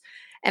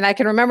And I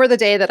can remember the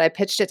day that I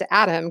pitched it to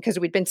Adam because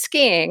we'd been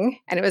skiing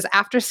and it was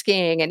after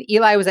skiing and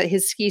Eli was at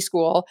his ski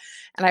school.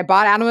 And I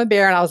bought Adam a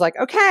beer and I was like,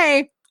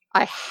 okay,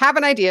 I have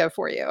an idea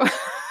for you.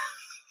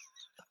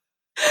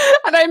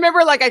 And I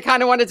remember like I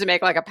kind of wanted to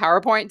make like a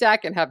PowerPoint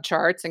deck and have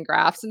charts and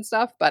graphs and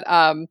stuff. But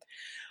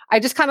I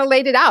just kind of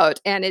laid it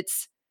out. And I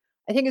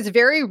think it's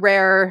very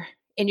rare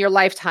in your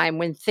lifetime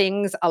when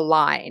things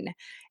align.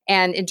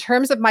 And in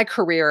terms of my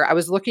career, I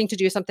was looking to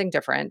do something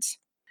different.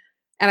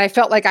 And I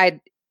felt like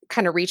I'd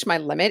kind of reached my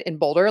limit in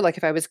Boulder. Like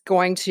if I was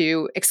going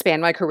to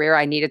expand my career,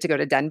 I needed to go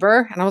to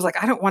Denver. And I was like,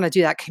 I don't want to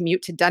do that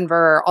commute to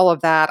Denver, all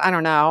of that. I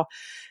don't know.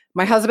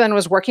 My husband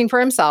was working for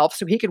himself,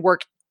 so he could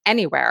work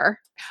anywhere.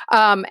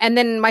 And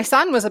then my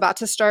son was about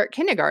to start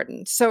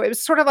kindergarten. So it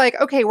was sort of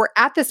like, okay, we're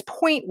at this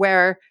point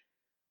where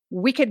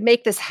we could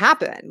make this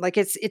happen. Like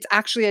it's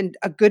actually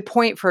a good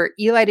point for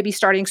Eli to be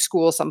starting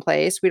school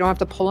someplace. We don't have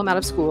to pull him out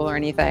of school or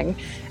anything.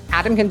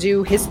 Adam can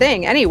do his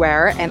thing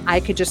anywhere, and I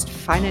could just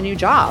find a new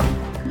job.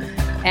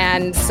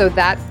 And so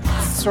that's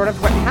sort of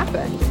what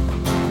happened.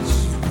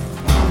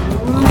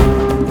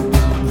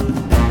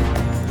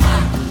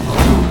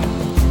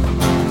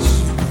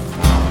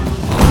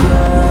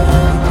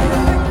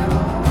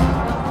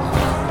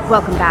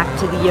 Welcome back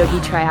to the Yogi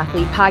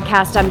Triathlete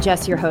Podcast. I'm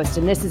Jess, your host,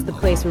 and this is the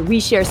place where we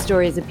share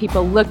stories of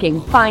people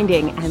looking,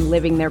 finding, and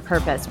living their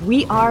purpose.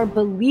 We are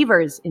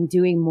believers in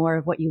doing more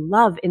of what you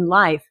love in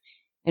life.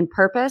 And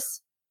purpose,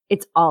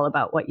 it's all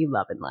about what you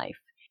love in life.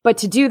 But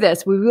to do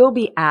this, we will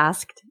be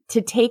asked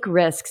to take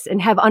risks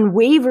and have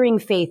unwavering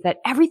faith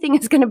that everything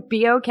is going to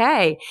be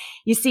okay.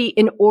 You see,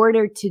 in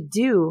order to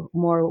do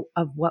more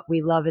of what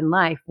we love in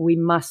life, we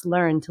must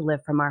learn to live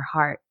from our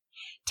heart.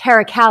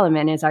 Tara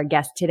Kalaman is our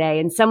guest today,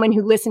 and someone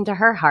who listened to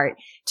her heart,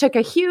 took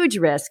a huge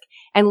risk,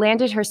 and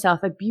landed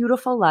herself a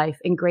beautiful life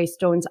in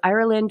Greystones,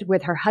 Ireland,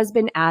 with her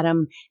husband,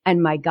 Adam,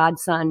 and my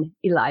godson,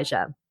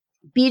 Elijah.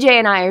 BJ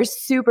and I are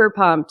super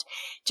pumped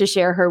to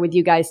share her with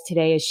you guys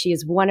today, as she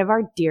is one of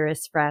our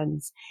dearest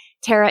friends.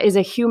 Tara is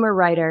a humor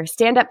writer,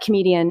 stand-up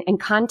comedian, and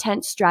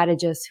content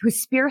strategist who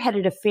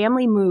spearheaded a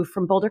family move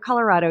from Boulder,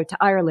 Colorado to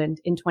Ireland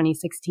in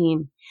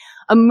 2016.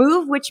 A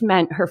move which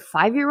meant her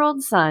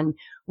 5-year-old son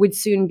would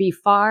soon be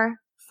far,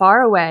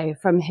 far away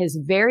from his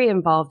very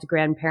involved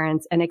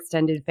grandparents and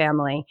extended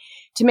family.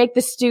 To make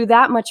the stew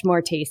that much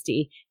more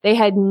tasty, they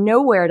had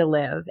nowhere to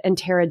live, and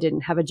Tara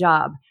didn't have a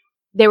job.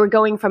 They were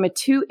going from a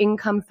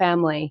 2-income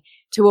family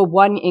to a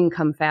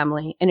 1-income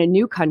family in a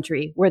new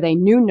country where they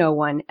knew no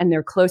one and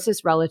their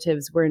closest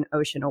relatives were an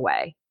ocean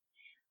away.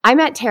 I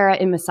met Tara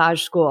in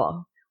massage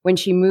school when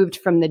she moved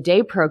from the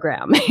day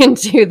program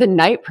into the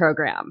night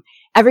program.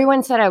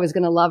 Everyone said I was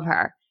going to love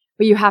her,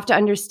 but you have to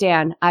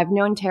understand, I've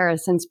known Tara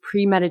since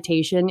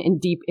pre-meditation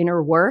and deep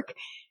inner work,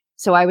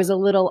 so I was a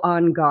little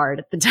on guard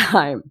at the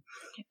time.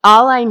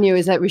 All I knew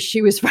is that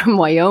she was from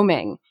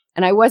Wyoming.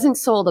 And I wasn't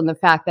sold on the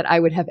fact that I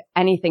would have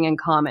anything in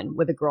common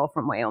with a girl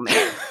from Wyoming.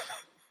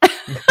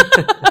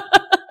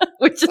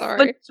 Which is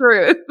the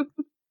truth.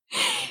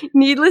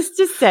 Needless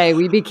to say,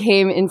 we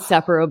became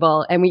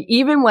inseparable, and we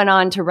even went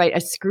on to write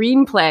a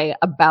screenplay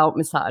about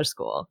massage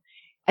school.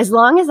 As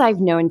long as I've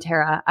known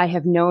Tara, I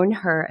have known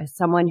her as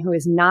someone who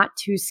is not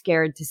too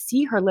scared to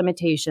see her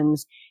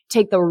limitations,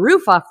 take the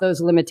roof off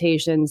those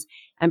limitations,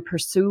 and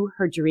pursue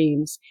her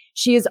dreams.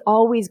 She is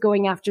always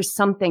going after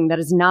something that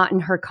is not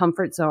in her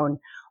comfort zone,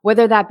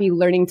 whether that be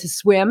learning to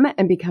swim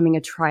and becoming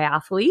a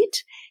triathlete,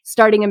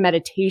 starting a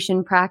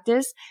meditation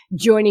practice,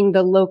 joining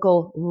the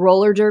local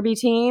roller derby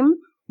team,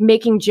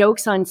 making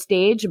jokes on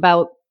stage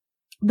about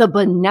the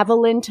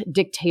benevolent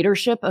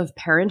dictatorship of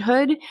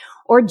parenthood,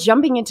 or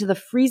jumping into the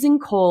freezing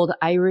cold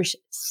Irish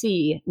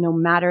Sea, no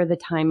matter the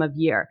time of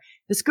year.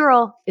 This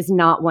girl is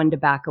not one to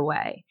back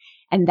away.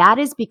 And that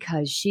is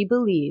because she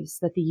believes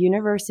that the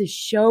universe is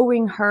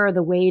showing her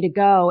the way to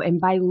go. And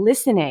by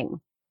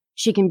listening,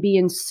 she can be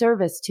in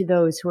service to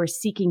those who are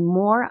seeking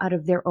more out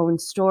of their own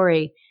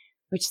story,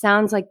 which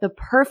sounds like the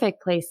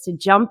perfect place to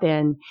jump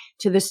in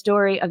to the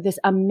story of this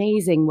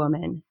amazing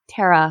woman.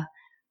 Tara,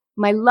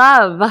 my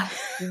love,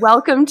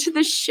 welcome to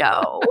the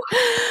show.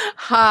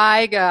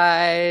 Hi,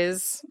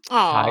 guys.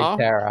 Aww. Hi,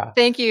 Tara.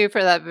 Thank you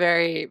for that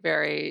very,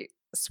 very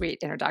sweet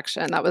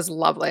introduction. That was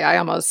lovely. I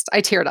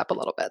teared up a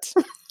little bit.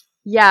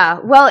 Yeah.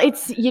 Well,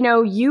 it's,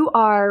 you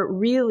are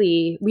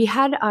really, we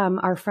had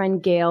our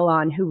friend Gail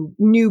on who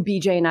knew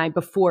BJ and I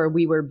before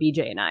we were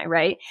BJ and I,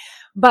 right?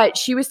 But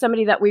she was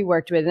somebody that we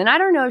worked with. And I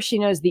don't know if she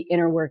knows the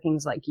inner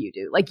workings like you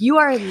do. Like you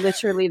are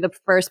literally the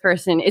first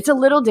person. It's a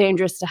little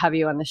dangerous to have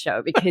you on the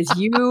show because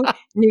you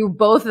knew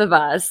both of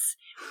us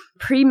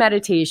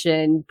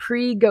pre-meditation,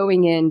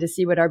 pre-going in to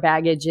see what our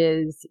baggage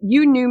is.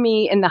 You knew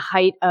me in the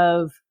height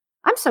of,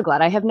 I'm so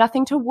glad I have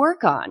nothing to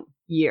work on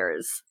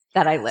years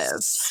that I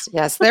lived.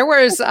 Yes, there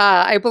was,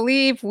 I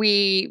believe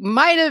we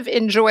might have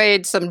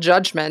enjoyed some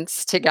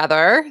judgments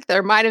together.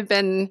 There might have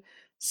been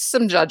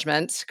some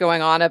judgments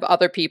going on of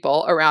other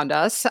people around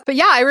us. But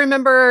yeah, I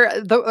remember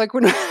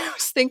when I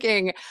was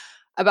thinking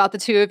about the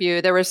two of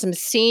you, there were some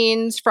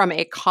scenes from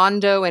a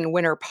condo in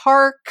Winter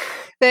Park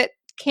that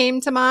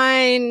came to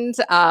mind.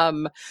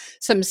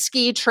 Some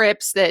ski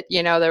trips that,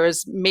 there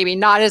was maybe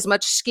not as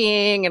much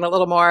skiing and a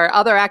little more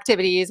other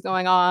activities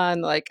going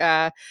on.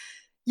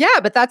 Yeah,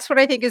 but that's what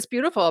I think is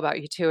beautiful about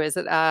you two is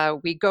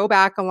that we go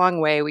back a long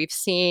way. We've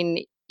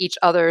seen each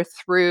other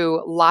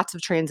through lots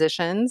of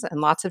transitions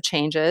and lots of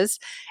changes.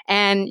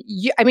 And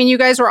you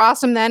guys were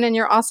awesome then and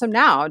you're awesome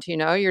now.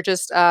 You're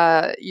just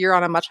you're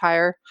on a much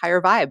higher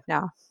vibe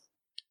now.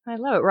 I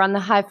love it. We're on the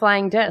high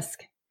flying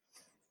disc.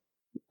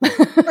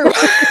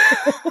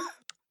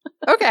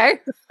 Okay.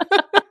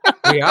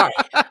 We are.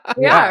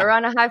 We're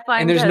on a high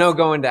flying and there's disc. no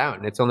going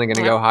down. It's only going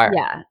to go higher.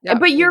 Yeah. Yep,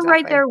 but you're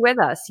right there with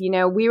us.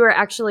 We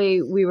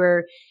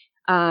were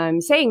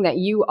saying that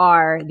you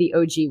are the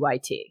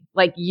OGYT.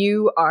 Like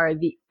you are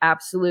the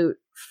absolute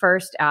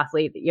first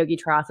athlete that Yogi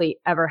Triathlete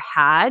ever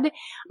had,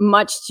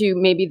 much to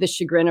maybe the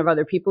chagrin of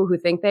other people who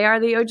think they are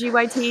the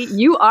OGYT.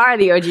 You are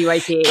the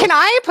OGYT. Can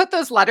I put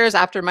those letters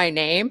after my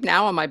name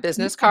now on my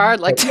business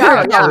card?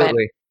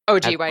 Absolutely.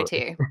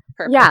 OGYT.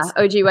 Perfect. Yeah,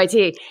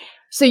 OGYT.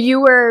 So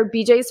you were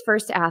BJ's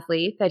first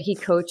athlete that he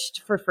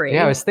coached for free.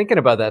 Yeah, I was thinking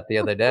about that the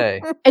other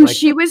day. And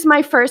she was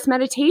my first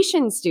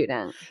meditation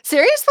student.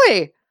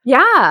 Seriously? Yeah.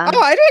 Oh,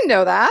 I didn't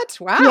know that.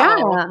 Wow.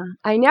 Yeah,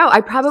 I know.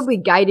 I probably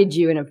guided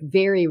you in a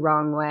very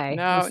wrong way.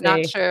 No,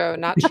 not true.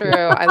 Not true.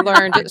 I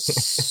learned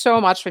so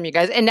much from you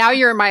guys. And now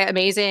you're my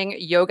amazing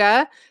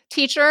yoga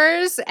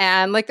teachers.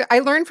 And I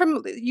learn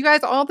from you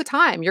guys all the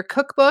time. Your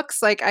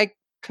cookbooks, I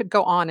could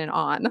go on and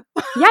on.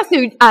 Yeah,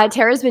 so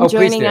Tara's been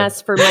joining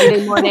us for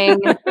Monday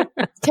morning.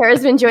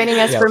 Tara's been joining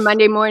us for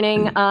Monday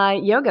morning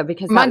yoga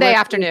because Monday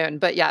afternoon,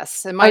 but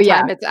yes, in my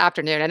time it's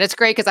afternoon, and it's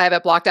great because I have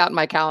it blocked out in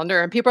my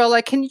calendar. And people are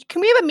like, "Can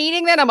we have a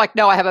meeting then?" I'm like,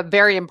 "No, I have a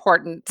very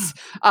important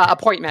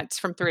appointment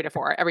from 3 to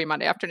 4 every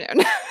Monday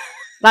afternoon."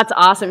 That's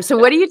awesome. So,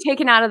 what are you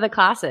taking out of the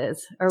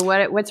classes, or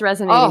what's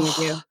resonating with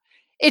you?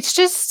 It's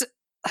just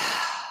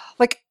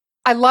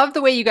I love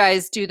the way you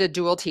guys do the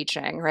dual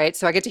teaching, right?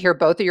 So I get to hear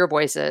both of your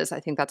voices. I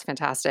think that's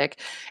fantastic.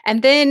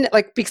 And then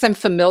because I'm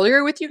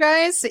familiar with you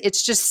guys,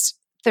 it's just,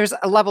 there's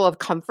a level of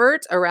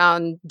comfort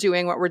around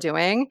doing what we're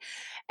doing.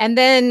 And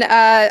then,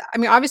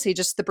 obviously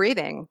just the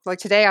breathing.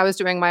 Today I was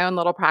doing my own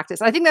little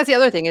practice. I think that's the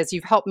other thing is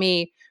you've helped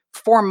me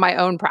form my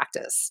own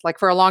practice.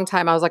 For a long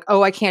time, I was like,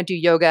 oh, I can't do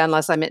yoga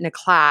unless I'm in a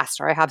class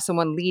or I have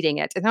someone leading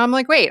it. And now I'm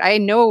like, wait, I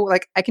know,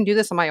 I can do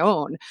this on my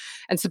own.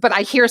 And so, but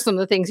I hear some of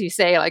the things you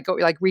say,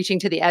 reaching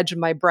to the edge of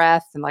my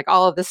breath and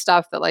all of this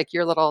stuff that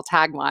your little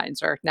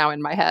taglines are now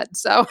in my head.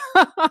 So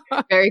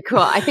very cool.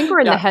 I think we're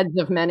in the heads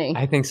of many.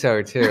 I think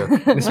so too.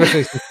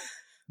 Especially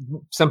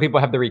some people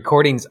have the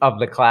recordings of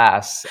the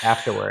class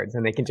afterwards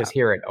and they can just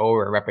hear it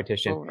over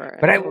repetition.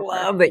 But I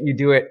love that you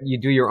do it.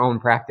 You do your own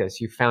practice.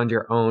 You found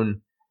your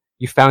own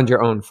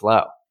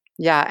flow.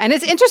 Yeah. And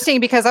it's interesting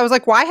because I was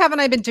like, why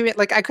haven't I been doing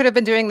it? I could have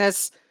been doing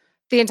this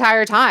the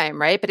entire time,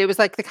 right? But it was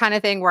the kind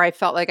of thing where I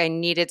felt like I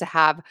needed to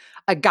have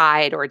a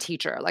guide or a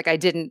teacher. I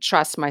didn't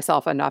trust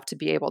myself enough to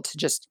be able to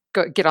just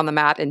get on the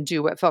mat and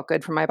do what felt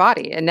good for my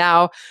body. And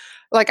now,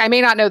 I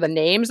may not know the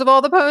names of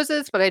all the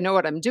poses, but I know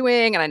what I'm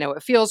doing and I know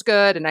it feels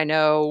good and I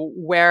know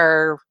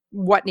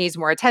what needs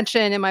more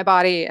attention in my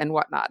body and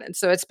whatnot. And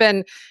so it's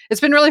been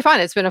really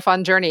fun. It's been a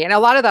fun journey. And a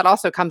lot of that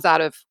also comes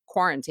out of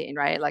quarantine,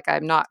 right?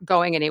 I'm not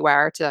going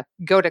anywhere to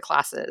go to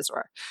classes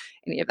or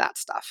any of that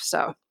stuff.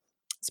 So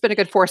it's been a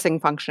good forcing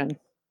function.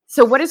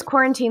 So what does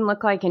quarantine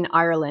look like in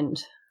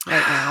Ireland right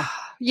now?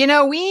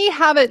 We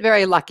have it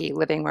very lucky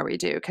living where we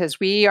do because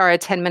we are a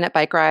 10-minute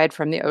bike ride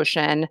from the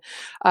ocean.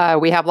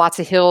 We have lots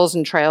of hills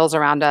and trails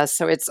around us.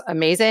 So it's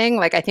amazing.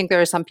 I think there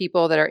are some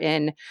people that are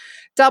in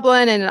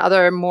Dublin and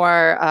other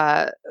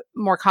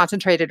more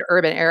concentrated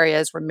urban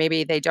areas where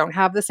maybe they don't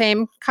have the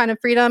same kind of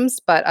freedoms.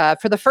 But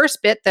for the first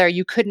bit there,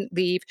 you couldn't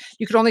leave.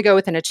 You could only go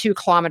within a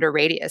 2-kilometer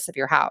radius of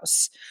your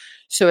house.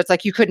 So it's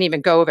you couldn't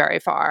even go very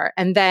far.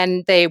 And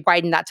then they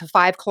widened that to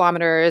 5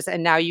 kilometers.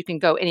 And now you can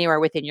go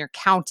anywhere within your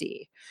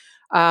county.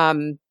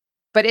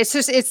 But it's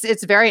just,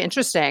 it's very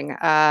interesting.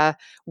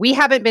 We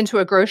haven't been to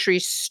a grocery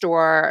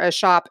store, a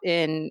shop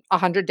in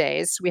 100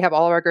 days. We have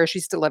all of our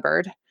groceries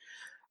delivered.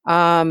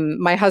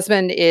 My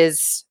husband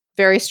is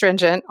very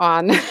stringent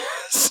on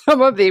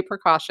some of the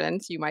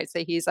precautions. You might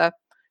say he's a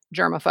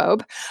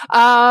germaphobe.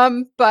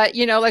 But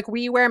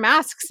we wear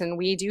masks and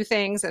we do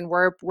things and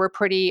we're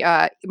pretty,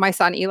 my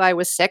son Eli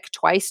was sick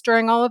twice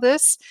during all of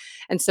this.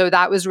 And so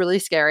that was really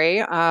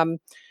scary.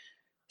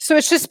 So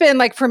it's just been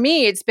for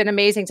me, it's been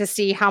amazing to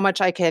see how much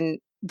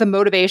the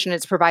motivation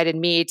it's provided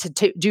me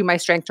to do my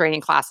strength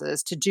training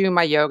classes, to do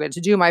my yoga, to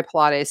do my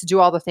Pilates, to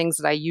do all the things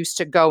that I used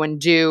to go and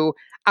do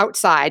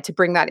outside, to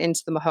bring that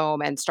into the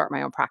home and start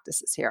my own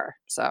practices here.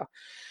 So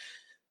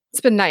it's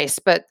been nice,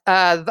 but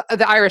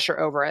the Irish are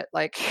over it.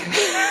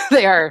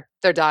 They're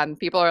done.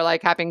 People are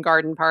having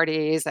garden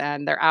parties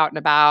and they're out and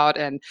about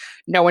and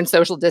no one's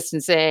social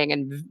distancing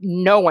and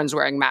no one's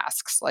wearing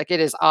masks. It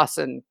is us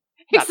and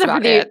that's except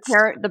about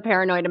for it. The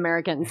paranoid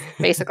Americans.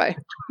 Basically.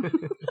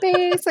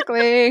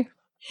 Basically.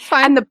 It's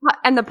fine.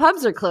 And the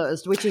pubs are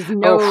closed, which is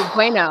no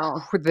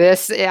bueno.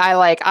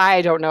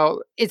 I don't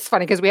know. It's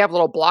funny because we have a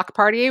little block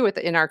party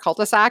in our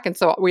cul-de-sac, and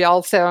so we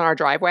all sit on our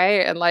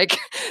driveway and like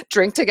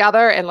drink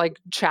together and like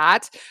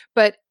chat.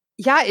 But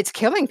yeah, it's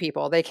killing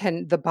people.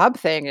 The pub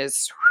thing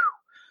is,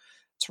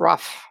 it's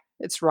rough.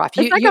 It's rough.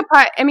 It's like a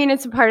part. I mean,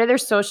 it's a part of their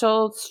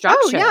social structure.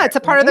 Oh yeah, it's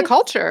a part of the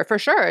culture for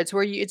sure.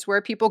 It's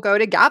where people go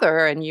to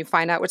gather and you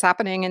find out what's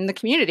happening in the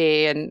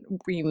community, and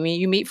you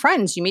meet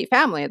friends, you meet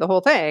family, the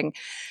whole thing.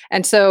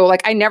 And so,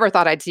 like, I never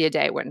thought I'd see a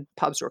day when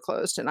pubs were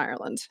closed in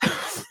Ireland.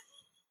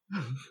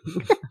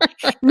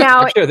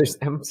 Now,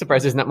 I'm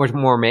surprised there's not much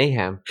more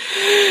mayhem.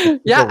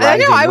 Yeah, I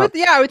know. I would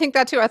think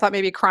that too. I thought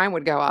maybe crime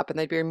would go up and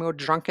they'd be more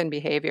drunken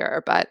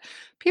behavior, but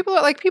people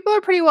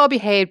are pretty well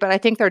behaved. But I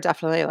think they're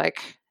definitely like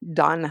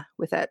done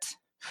with it.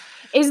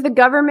 Is the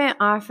government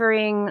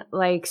offering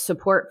like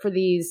support for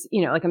these?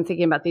 Like I'm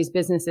thinking about these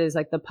businesses,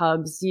 like the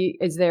pubs.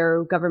 Is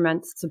there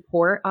government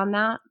support on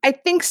that? I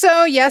think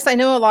so. Yes, I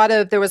know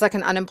there was like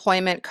an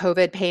unemployment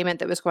COVID payment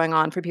that was going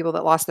on for people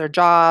that lost their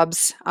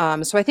jobs.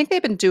 So I think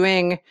they've been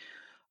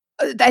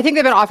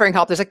offering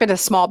help. There's like been a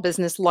small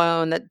business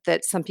loan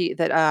that some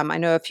people that I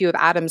know a few of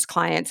Adam's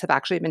clients have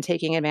actually been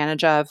taking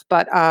advantage of.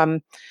 But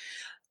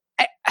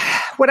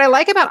what I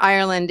like about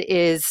Ireland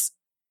is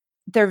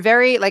they're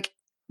very like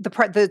the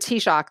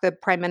Taoiseach, the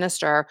prime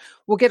minister,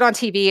 will get on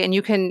TV and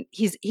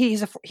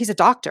he's a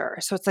doctor,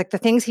 so it's like the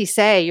things he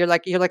say, you're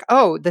like,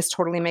 oh, this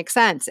totally makes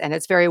sense, and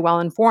it's very well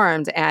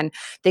informed, and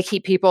they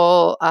keep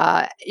people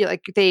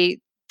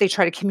they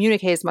try to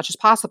communicate as much as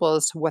possible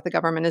as to what the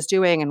government is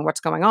doing and what's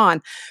going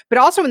on. But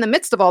also in the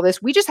midst of all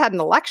this, we just had an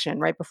election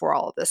right before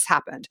all of this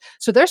happened.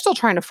 So they're still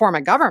trying to form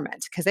a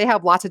government because they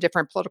have lots of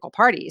different political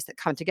parties that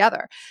come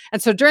together. And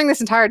so during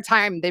this entire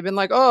time, they've been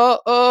like,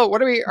 what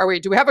do we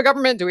have a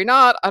government? Do we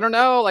not? I don't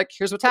know. Like,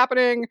 here's what's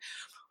happening.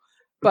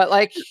 But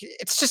like,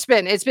 it's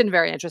been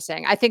very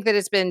interesting. I think that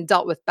it's been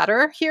dealt with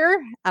better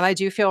here. And I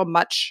do feel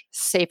much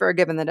safer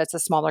given that it's a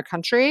smaller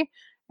country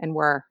and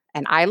we're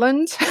an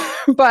island.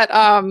 But,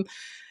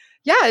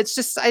 yeah,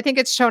 I think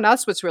it's shown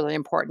us what's really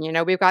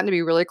important. We've gotten to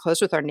be really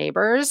close with our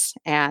neighbors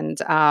and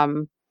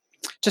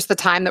just the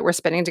time that we're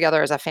spending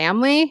together as a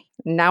family.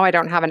 Now I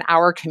don't have an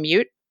hour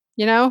commute,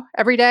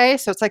 every day.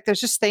 So it's like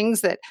there's just things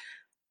that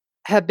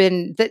have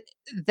been that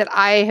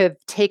I have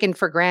taken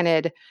for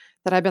granted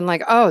that I've been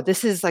like, oh,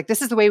 this is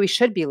the way we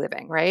should be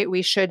living, right?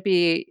 We should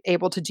be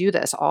able to do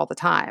this all the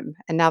time.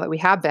 And now that we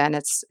have been,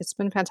 it's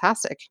been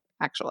fantastic,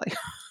 actually.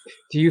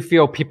 Do you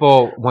feel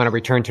people want to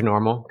return to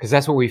normal? Because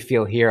that's what we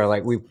feel here.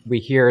 Like we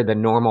hear the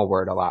normal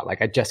word a lot.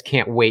 Like, I just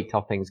can't wait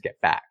till things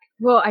get back.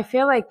 Well, I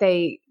feel like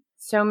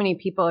so many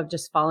people have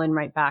just fallen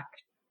right back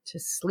to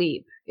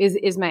sleep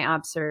is my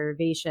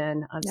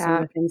observation of some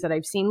of the things that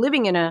I've seen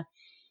living in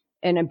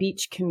a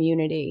beach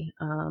community.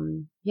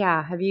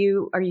 Are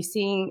you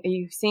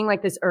seeing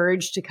like this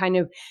urge to kind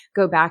of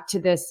go back to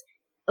this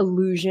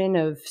illusion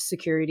of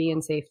security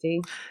and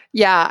safety?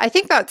 Yeah, I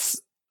think that's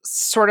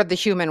sort of the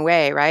human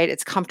way, right?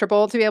 It's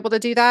comfortable to be able to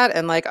do that.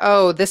 And like,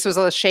 oh, this was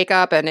a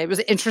shakeup and it was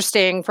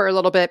interesting for a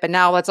little bit, but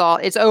now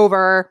it's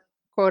over,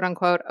 quote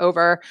unquote,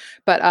 over.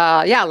 But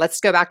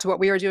let's go back to what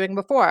we were doing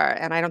before.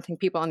 And I don't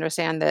think people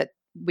understand that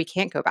we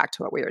can't go back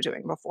to what we were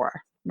doing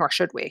before, nor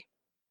should we.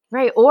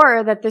 Right.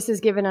 Or that this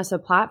has given us a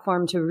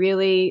platform to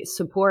really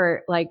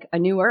support like a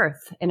new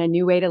earth and a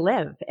new way to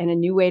live and a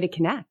new way to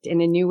connect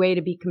and a new way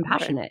to be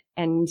compassionate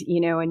and,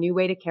 a new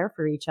way to care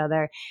for each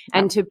other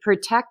and to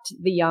protect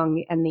the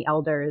young and the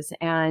elders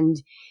and,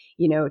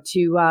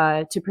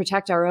 to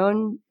protect our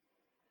own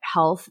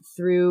health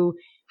through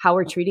how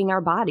we're treating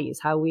our bodies,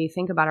 how we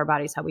think about our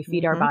bodies, how we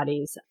feed our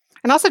bodies.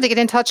 And also to get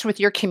in touch with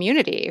your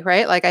community,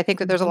 right? Like, I think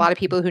that there's a lot of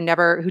people who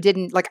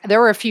didn't, like, there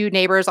were a few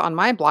neighbors on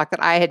my block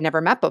that I had never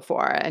met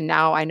before, and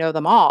now I know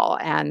them all.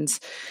 And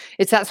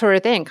it's that sort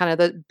of thing, kind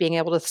of being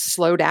able to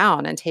slow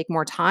down and take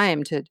more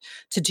time to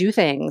do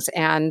things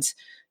and,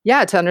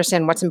 to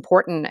understand what's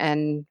important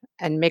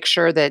and make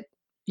sure that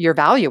you're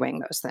valuing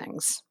those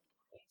things.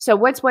 So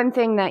what's one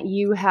thing that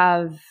you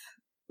have,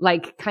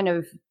 like, kind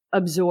of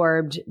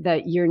absorbed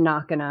that you're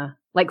not gonna,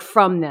 like,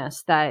 from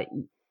this, that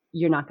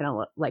you're not going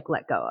to like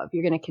let go of?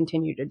 You're going to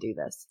continue to do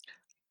this.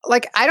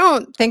 Like, I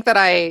don't think that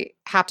I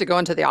have to go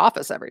into the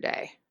office every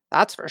day.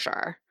 That's for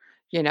sure.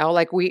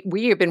 Like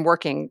we have been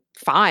working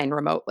fine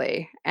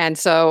remotely. And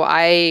so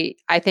I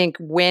think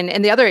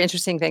and the other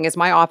interesting thing is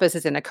my office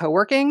is in a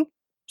co-working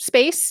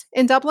space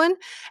in Dublin.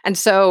 And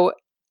so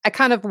I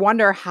kind of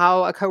wonder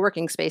how a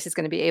co-working space is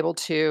going to be able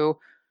to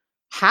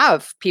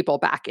have people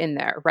back in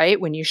there,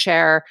 right? When you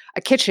share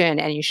a kitchen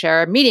and you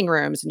share meeting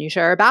rooms and you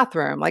share a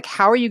bathroom, like,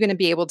 how are you going to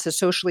be able to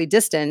socially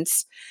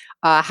distance?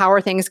 How are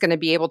things going to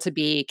be able to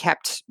be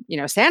kept,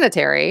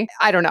 sanitary?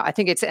 I don't know. I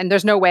think and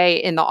there's no way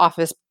in the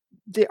office,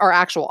 our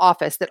actual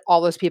office, that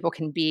all those people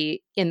can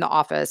be in the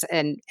office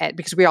and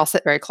because we all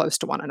sit very close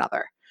to one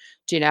another,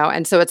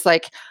 And so it's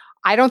like,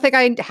 I don't think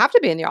I have to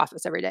be in the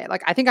office every day.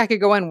 Like, I think I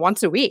could go in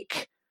once a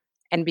week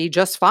and be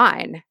just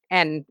fine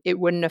and it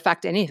wouldn't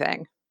affect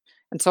anything.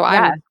 And so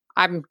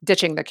I'm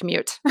ditching the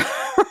commute.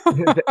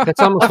 That's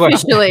almost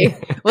officially.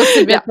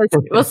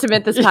 We'll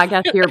submit this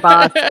podcast to your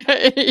boss.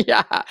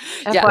 Yeah.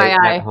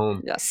 FYI. At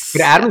home. Yes.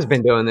 But Adam's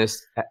been doing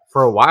this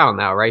for a while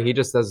now, right? He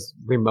just does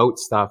remote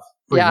stuff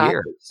for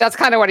years. That's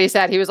kind of what he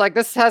said. He was like,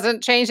 this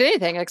hasn't changed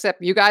anything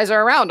except you guys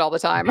are around all the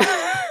time.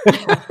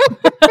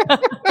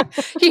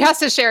 He has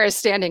to share his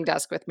standing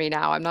desk with me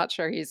now. I'm not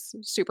sure he's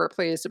super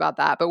pleased about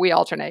that, but we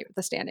alternate with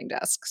the standing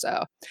desk.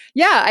 So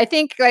yeah, I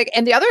think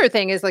and the other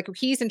thing is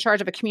he's in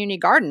charge of a community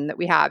garden that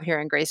we have here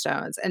in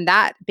Greystones. And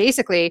that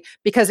basically,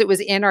 because it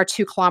was in our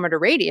 2-kilometer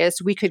radius,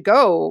 we could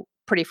go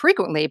pretty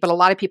frequently, but a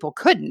lot of people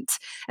couldn't.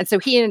 And so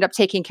he ended up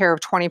taking care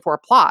of 24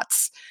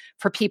 plots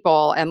for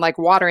people and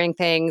watering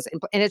things.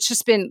 And it's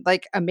just been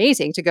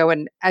amazing to go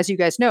and, as you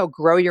guys know,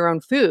 grow your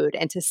own food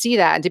and to see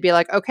that and to be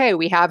like, okay,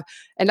 we have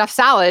enough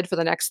salad for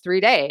the next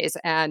 3 days.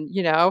 And,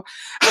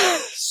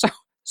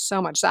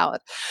 so much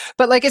salad.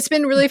 But it's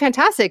been really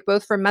fantastic,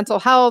 both for mental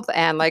health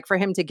and for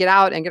him to get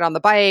out and get on the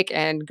bike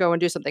and go and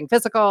do something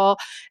physical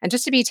and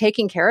just to be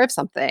taking care of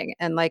something.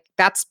 And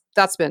that's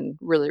been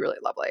really, really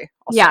lovely.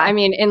 Also. Yeah. I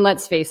mean, and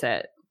let's face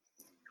it,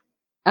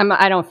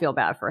 I don't feel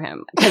bad for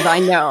him because I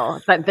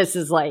know that this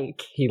is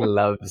he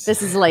loves.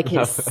 This is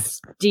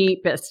his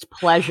deepest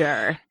pleasure.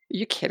 Are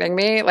you kidding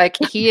me?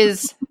 He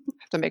is. I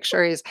have to make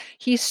sure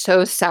he's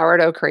so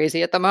sourdough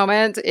crazy at the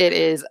moment. It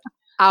is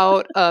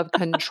out of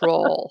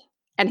control.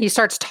 And he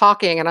starts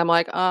talking, and I'm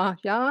like,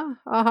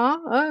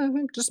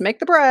 just make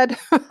the bread.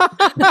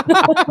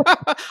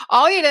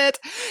 I'll eat it.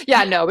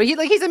 Yeah, no, but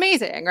he's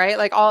amazing,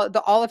 right?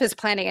 All of his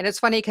planning, and it's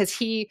funny because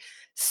he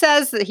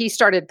says that he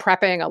started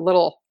prepping a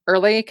little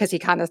early because he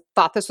kind of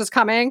thought this was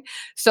coming.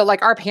 So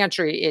our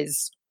pantry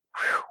is,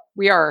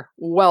 we are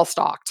well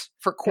stocked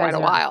for quite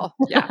a while.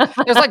 Yeah,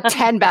 there's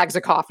 10 bags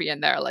of coffee in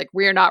there.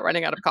 We are not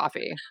running out of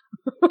coffee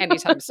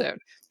anytime soon.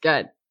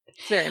 Good,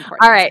 it's very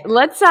important. All right,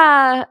 let's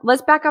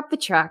back up the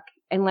truck.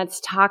 And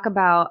let's talk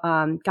about,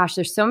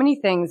 there's so many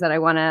things that I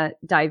want to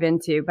dive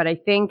into, but I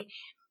think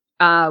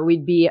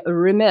we'd be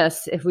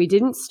remiss if we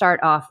didn't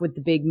start off with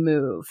the big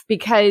move.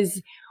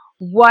 Because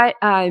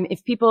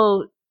if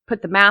people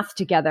put the math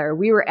together,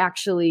 we were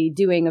actually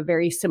doing a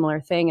very similar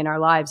thing in our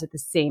lives at the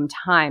same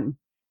time.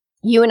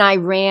 You and I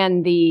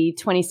ran the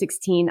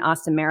 2016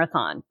 Austin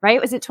Marathon, right?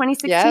 Was it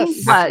 2016?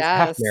 Yes.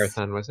 Half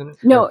marathon, wasn't it?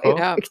 No,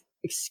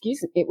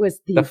 excuse me. It was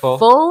the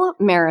full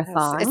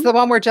marathon. Yes. It's the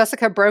one where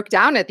Jessica broke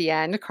down at the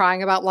end,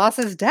 crying about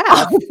Los's death.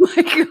 Oh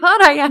my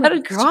God. I had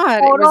a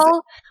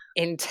total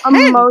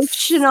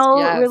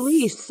emotional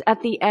release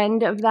at the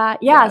end of that.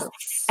 Yes.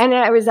 And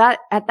I was at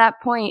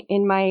that point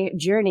in my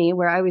journey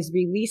where I was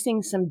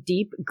releasing some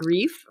deep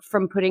grief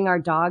from putting our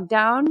dog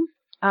down.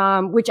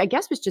 Which I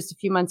guess was just a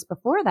few months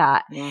before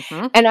that.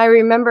 Mm-hmm. And I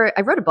remember,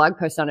 I wrote a blog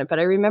post on it, but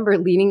I remember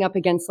leaning up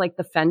against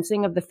the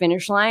fencing of the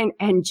finish line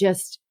and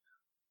just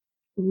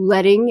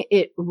letting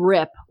it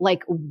rip,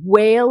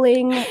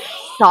 wailing,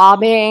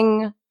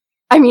 sobbing.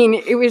 I mean,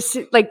 it was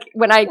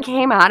when I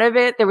came out of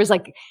it, there was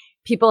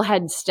people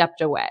had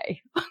stepped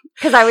away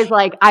because I was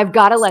I've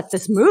got to let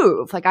this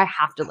move. I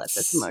have to let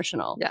this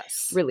emotional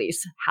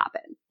release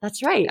happen.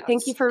 That's right. Yes.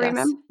 Thank you for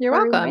remembering. You're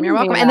welcome. You're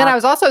welcome. And then I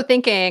was also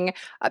thinking,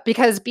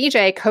 because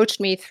BJ coached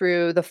me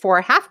through the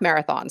 4 half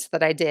marathons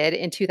that I did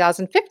in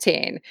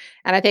 2015.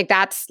 And I think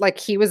that's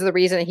he was the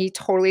reason he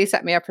totally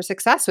set me up for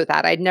success with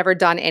that. I'd never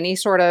done any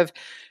sort of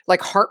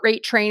heart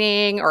rate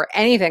training or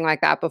anything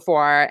like that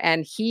before.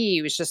 And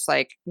he was just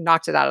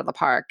knocked it out of the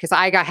park because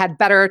I had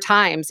better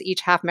times each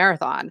half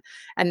marathon.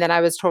 And then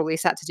I was totally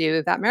set to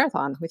do that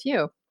marathon with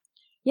you.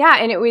 Yeah.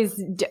 And it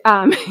was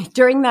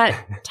during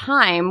that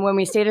time when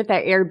we stayed at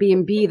that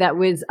Airbnb that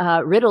was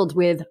riddled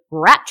with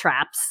rat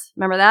traps.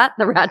 Remember that?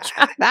 The rat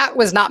trap? That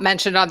was not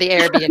mentioned on the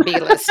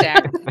Airbnb listing.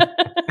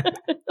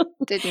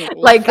 Didn't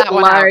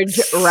large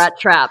rat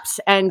traps.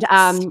 And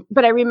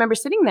but I remember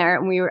sitting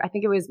there and I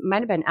think it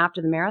might have been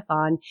after the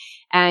marathon,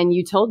 and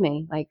you told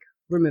me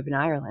we're moving to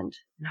Ireland.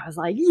 And I was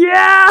like,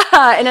 yeah.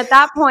 And at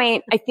that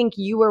point, I think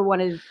you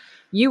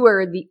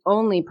were the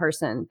only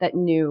person that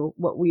knew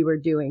what we were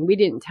doing. We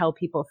didn't tell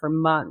people for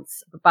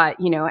months, but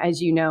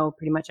as you know,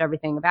 pretty much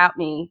everything about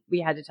me,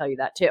 we had to tell you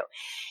that too.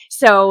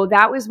 So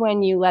that was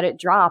when you let it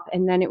drop.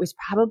 And then it was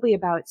probably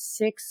about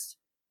 6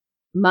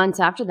 months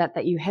after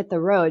that you hit the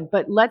road.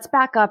 But let's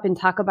back up and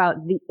talk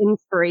about the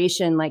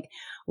inspiration,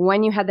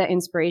 when you had that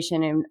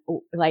inspiration and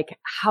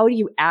how do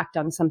you act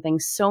on something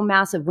so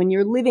massive when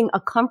you're living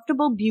a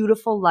comfortable,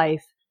 beautiful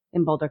life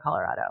in Boulder,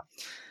 Colorado?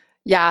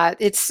 Yeah,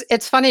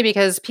 it's funny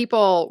because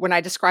people, when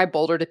I describe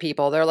Boulder to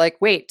people, they're like,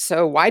 wait,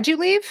 so why'd you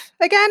leave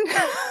again?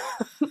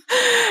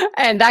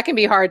 And that can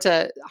be hard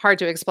to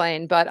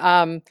explain. But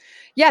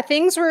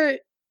things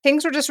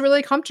were just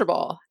really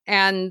comfortable.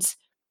 And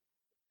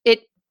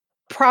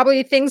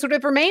things would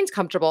have remained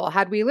comfortable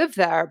had we lived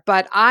there.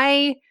 But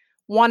I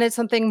wanted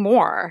something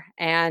more.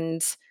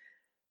 And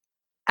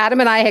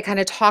Adam and I had kind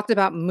of talked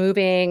about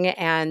moving,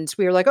 and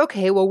we were like,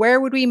 okay, well, where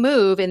would we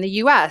move in the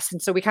US?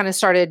 And so we kind of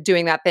started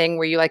doing that thing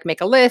where you like make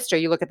a list or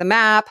you look at the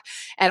map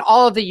and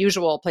all of the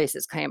usual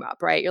places came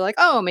up, right? You're like,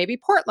 oh, maybe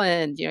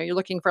Portland, you're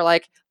looking for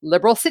like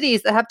liberal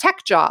cities that have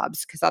tech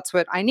jobs because that's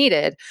what I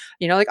needed.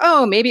 Like,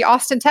 oh, maybe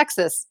Austin,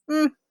 Texas.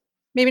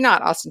 Maybe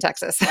not Austin,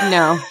 Texas.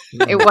 No,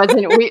 it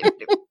wasn't.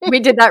 We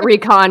did that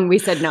recon. We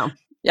said no.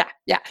 Yeah.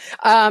 Yeah.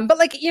 But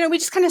like, we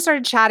just kind of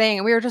started chatting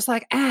and we were just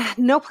like,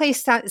 no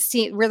place that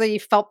really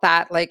felt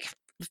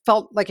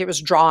like it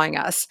was drawing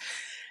us.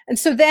 And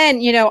so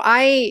then,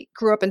 I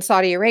grew up in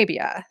Saudi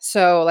Arabia.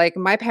 So like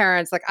my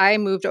parents, like I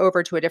moved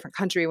over to a different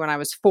country when I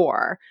was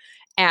 4.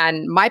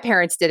 And my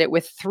parents did it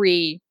with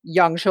 3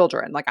 young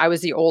children. Like I was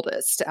the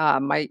oldest.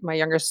 My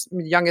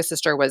youngest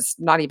sister was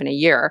not even a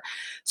year.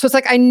 So it's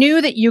like I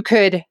knew that you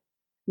could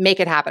make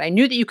it happen. I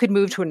knew that you could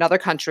move to another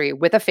country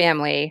with a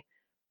family,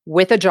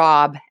 with a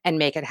job, and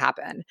make it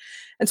happen.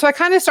 And so I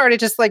kind of started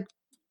just like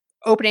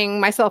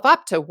opening myself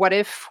up to what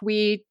if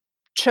we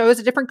chose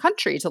a different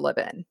country to live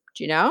in,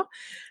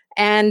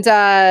 And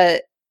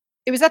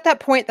it was at that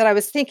point that I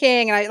was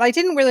thinking, and I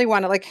didn't really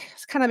want to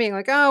kind of being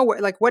like, oh,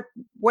 like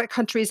what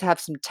countries have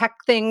some tech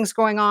things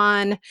going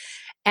on?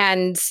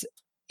 And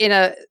in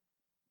a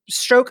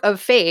stroke of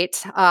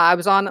fate, I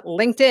was on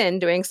LinkedIn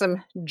doing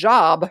some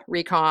job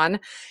recon,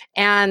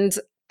 and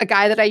a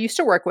guy that I used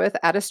to work with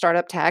at a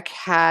startup tech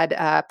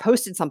had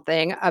posted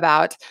something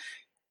about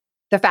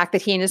the fact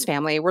that he and his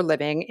family were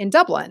living in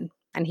Dublin,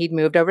 and he'd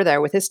moved over there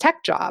with his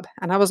tech job.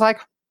 And I was like,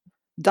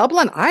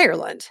 Dublin,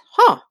 Ireland?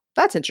 Huh,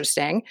 that's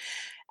interesting.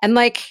 And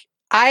like,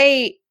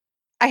 I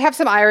have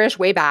some Irish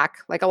way back,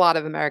 like a lot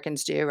of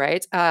Americans do,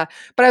 right? But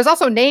I was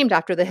also named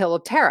after the Hill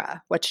of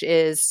Tara, which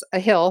is a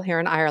hill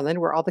here in Ireland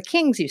where all the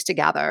kings used to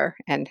gather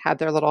and have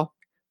their little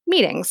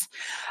meetings.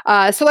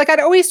 So like I'd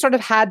always sort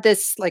of had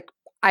this like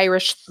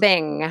Irish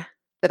thing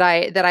that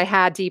I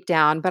had deep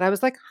down, but I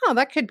was like,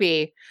 that could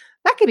be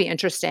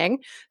interesting.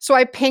 So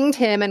I pinged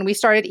him and we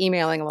started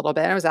emailing a little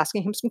bit. I was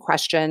asking him some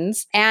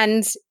questions.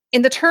 And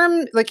in the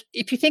term, like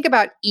if you think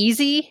about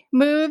easy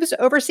moves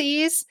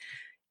overseas,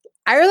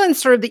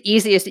 Ireland's sort of the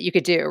easiest that you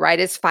could do, right?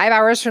 It's 5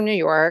 hours from New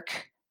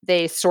York.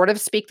 They sort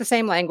of speak the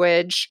same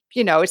language.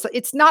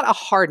 It's not a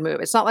hard move.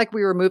 It's not like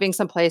we were moving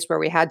someplace where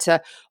we had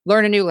to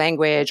learn a new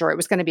language or it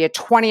was going to be a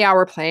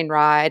 20-hour plane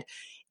ride,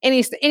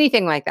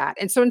 anything like that.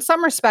 And so in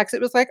some respects, it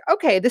was like,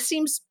 okay, this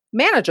seems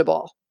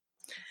manageable.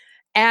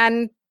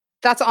 And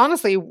that's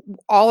honestly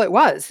all it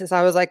was, is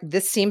I was like,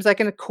 this seems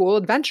like a cool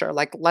adventure.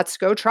 Like, let's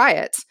go try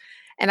it.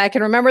 And I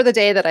can remember the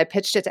day that I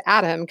pitched it to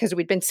Adam because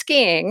we'd been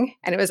skiing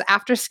and it was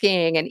after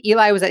skiing and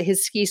Eli was at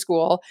his ski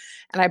school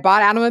and I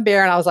bought Adam a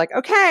beer and I was like,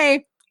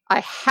 okay, I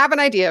have an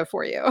idea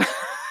for you.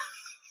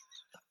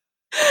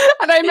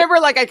 And I remember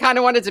like I kind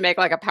of wanted to make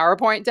like a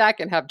PowerPoint deck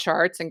and have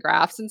charts and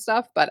graphs and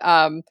stuff, but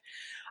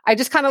I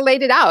just kind of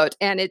laid it out.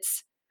 And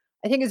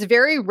I think it's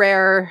very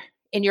rare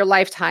in your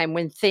lifetime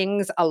when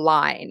things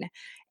align.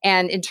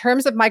 And in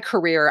terms of my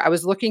career, I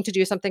was looking to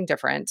do something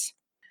different.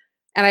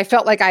 And I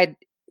felt like I'd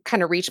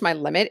kind of reached my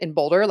limit in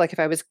Boulder. Like if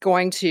I was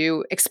going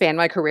to expand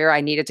my career, I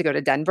needed to go to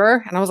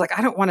Denver. And I was like,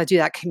 I don't want to do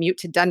that commute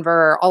to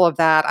Denver, all of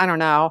that. I don't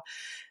know.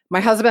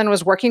 My husband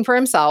was working for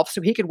himself,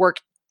 so he could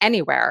work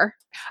anywhere.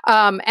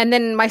 And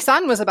then my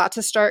son was about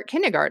to start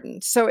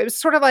kindergarten. So it was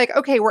sort of like,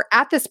 okay, we're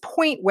at this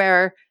point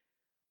where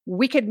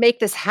we could make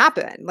this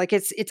happen. Like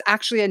it's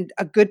actually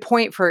a good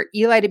point for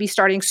Eli to be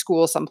starting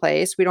school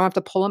someplace. We don't have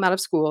to pull him out of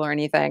school or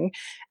anything.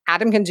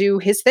 Adam can do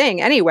his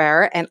thing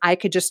anywhere and I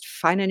could just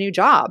find a new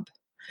job.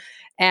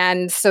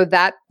 And so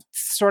that's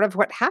sort of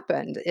what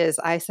happened is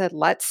I said,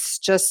 let's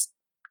just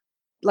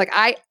like,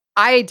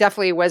 I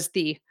definitely was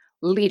the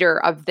leader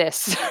of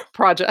this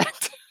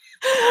project.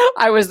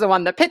 I was the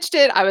one that pitched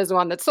it. I was the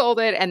one that sold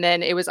it. And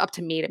then it was up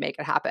to me to make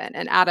it happen.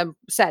 And Adam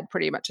said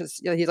pretty much,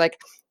 he's like,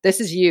 this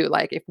is you.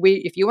 Like,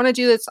 if you want to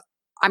do this,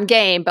 I'm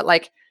game, but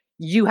like,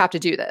 you have to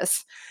do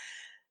this.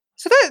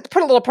 So that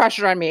put a little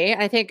pressure on me.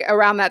 I think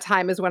around that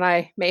time is when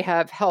I may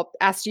have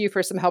asked you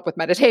for some help with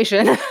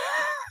meditation.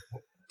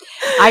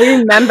 I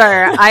remember,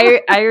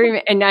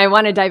 and I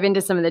want to dive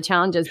into some of the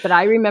challenges, but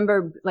I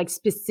remember like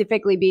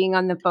specifically being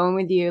on the phone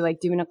with you, like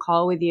doing a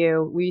call with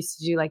you. We used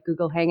to do like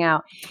Google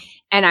Hangout.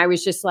 And I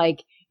was just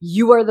like,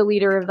 you are the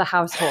leader of the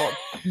household.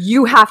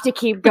 You have to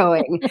keep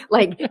going.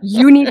 Like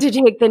you need to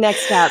take the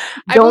next step.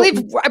 I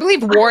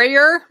believe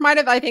warrior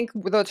I think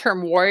the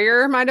term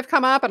warrior might have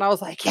come up. And I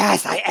was like,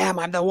 yes, I am.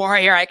 I'm the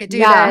warrior. I could do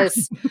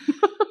this.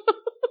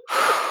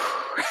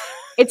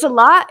 It's a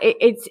lot.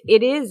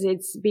 It is.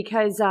 It's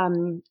because,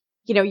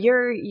 you're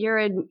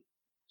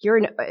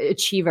an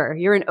achiever.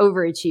 You're an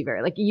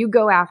overachiever. Like you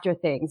go after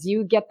things,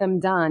 you get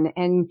them done.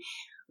 And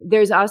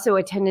there's also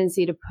a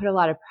tendency to put a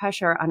lot of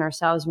pressure on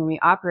ourselves when we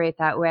operate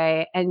that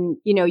way. And,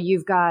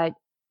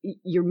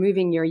 you're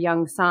moving your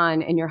young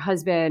son and your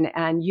husband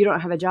and you don't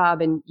have a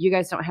job and you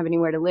guys don't have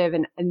anywhere to live.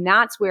 And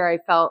that's where I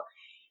felt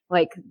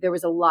like there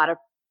was a lot of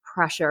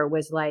pressure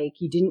was like,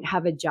 you didn't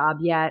have a job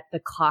yet. The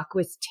clock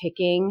was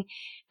ticking.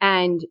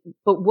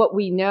 But what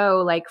we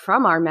know, like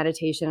from our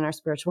meditation and our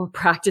spiritual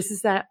practice,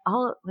 is that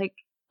all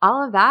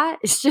of that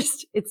is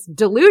just, it's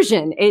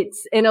delusion.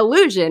 It's an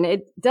illusion.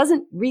 It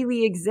doesn't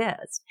really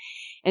exist.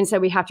 And so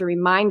we have to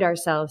remind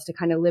ourselves to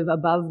kind of live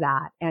above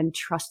that and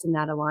trust in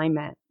that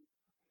alignment.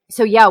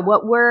 So yeah,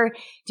 do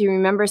you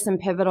remember some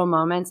pivotal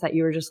moments that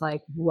you were just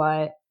like,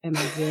 what am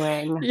I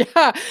doing?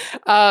 Yeah.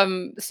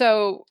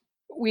 So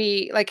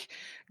we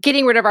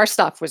getting rid of our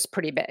stuff was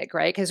pretty big,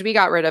 right? Because we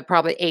got rid of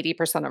probably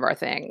 80% of our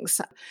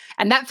things.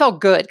 And that felt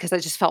good because I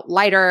just felt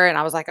lighter. And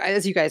I was like,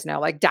 as you guys know,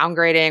 like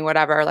downgrading,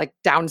 whatever, like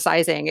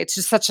downsizing. It's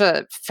just such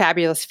a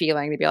fabulous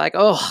feeling to be like,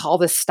 oh, all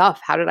this stuff.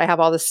 How did I have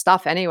all this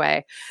stuff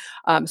anyway?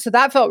 So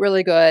that felt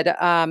really good.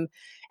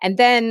 And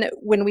then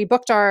when we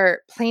booked our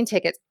plane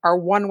tickets, our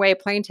one-way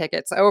plane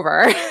tickets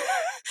over,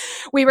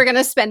 we were going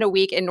to spend a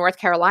week in North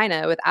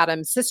Carolina with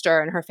Adam's sister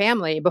and her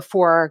family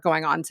before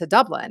going on to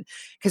Dublin,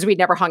 because we'd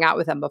never hung out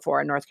with them before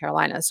in North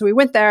Carolina. So we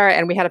went there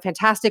and we had a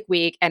fantastic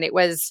week. And it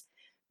was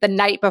the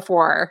night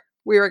before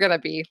we were going to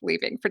be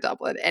leaving for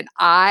Dublin. And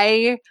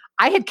I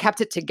had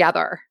kept it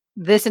together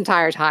this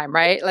entire time,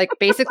 right? Like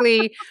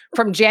basically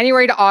from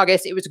January to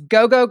August, it was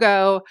go, go,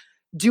 go.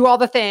 Do all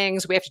the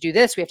things. We have to do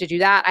this. We have to do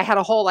that. I had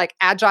a whole like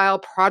agile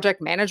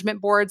project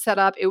management board set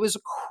up. It was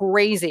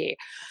crazy.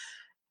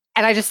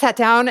 And I just sat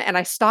down and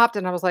I stopped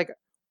and I was like,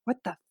 what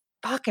the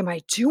fuck am I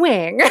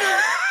doing?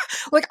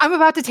 Like I'm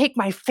about to take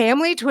my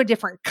family to a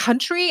different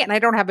country and I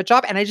don't have a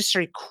job. And I just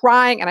started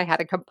crying and I had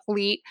a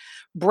complete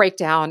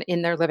breakdown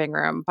in their living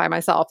room by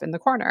myself in the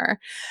corner.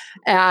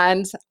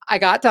 And I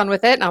got done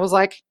with it and I was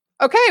like,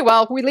 okay,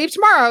 well, we leave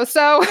tomorrow.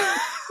 So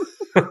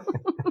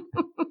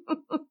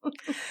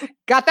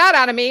got that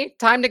out of me.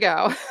 Time to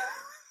go.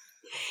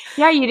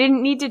 Yeah, you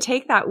didn't need to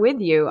take that with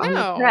you on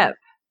the trip.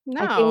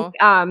 No.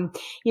 I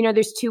think,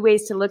 there's two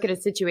ways to look at a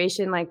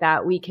situation like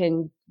that. We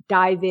can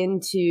dive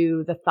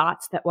into the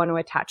thoughts that want to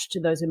attach to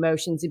those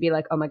emotions and be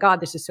like, oh my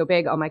God, this is so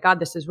big. Oh my God,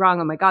 this is wrong.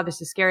 Oh my God,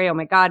 this is scary. Oh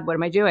my God, what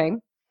am I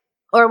doing?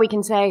 Or we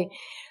can say,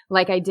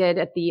 like I did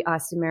at the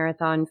Austin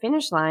Marathon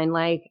finish line,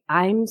 like,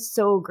 I'm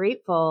so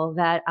grateful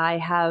that I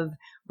have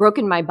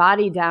broken my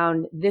body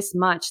down this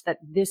much that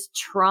this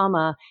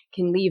trauma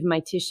can leave my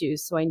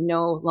tissues so I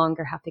no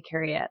longer have to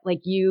carry it.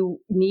 Like you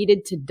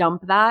needed to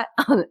dump that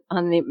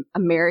on the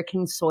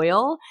American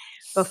soil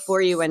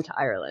before you went to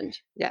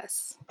Ireland.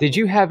 Yes. Did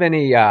you have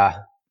any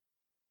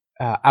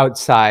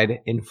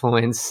outside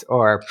influence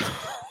or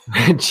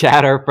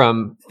chatter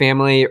from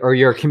family or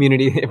your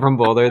community from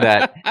Boulder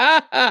that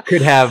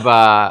could have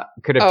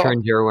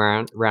turned you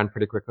around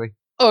pretty quickly?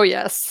 Oh,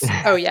 yes.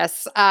 Oh,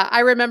 yes.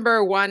 I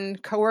remember one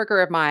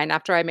coworker of mine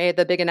after I made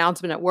the big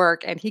announcement at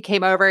work and he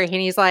came over and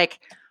he's like,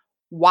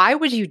 why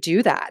would you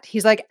do that?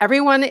 He's like,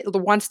 everyone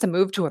wants to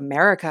move to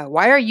America.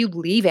 Why are you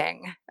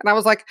leaving? And I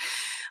was like,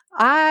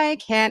 I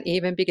can't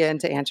even begin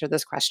to answer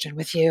this question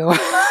with you.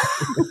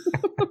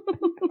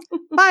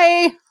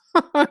 Bye.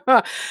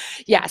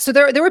 Yeah. So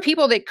there were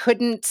people that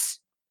could not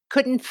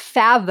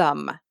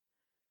fathom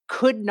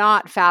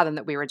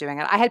that we were doing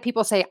it. I had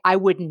people say, I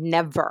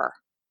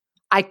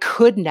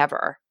could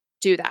never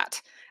do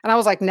that. And I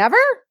was like, never?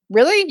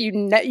 Really?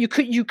 You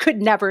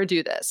could never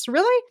do this.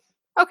 Really?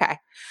 Okay.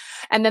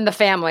 And then the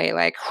family,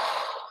 like,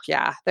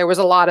 yeah, there was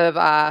a lot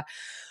of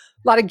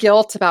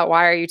guilt about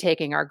why are you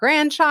taking our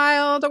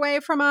grandchild away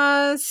from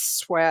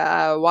us?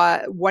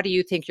 What do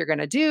you think you're going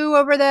to do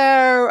over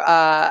there?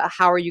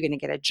 How are you going to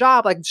get a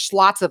job? Like just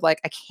lots of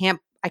like, I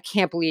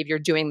can't believe you're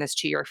doing this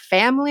to your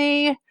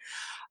family.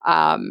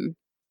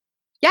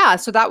 Yeah.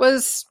 So that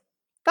was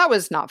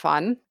not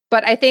fun.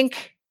 But I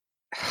think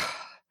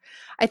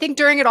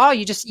during it all,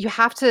 you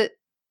have to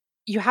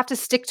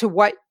stick to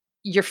what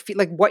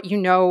what you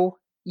know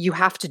you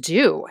have to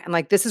do, and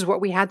like this is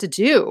what we had to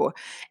do,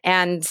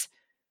 and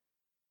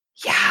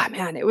yeah,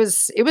 man, it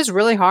was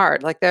really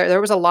hard. Like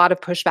there was a lot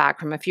of pushback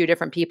from a few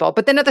different people,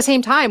 but then at the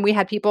same time, we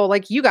had people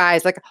like you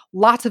guys, like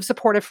lots of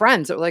supportive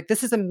friends that were like,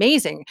 "This is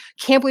amazing!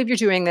 Can't believe you're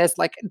doing this!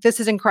 Like this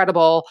is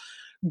incredible!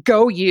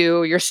 Go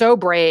you! You're so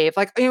brave!"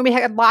 Like we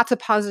had lots of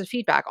positive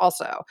feedback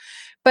also.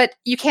 But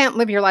you can't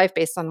live your life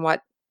based on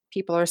what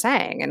people are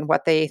saying and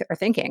what they are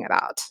thinking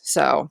about.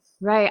 So,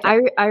 right.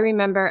 Yeah. I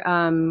remember,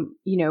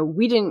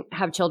 we didn't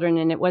have children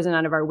and it wasn't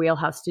out of our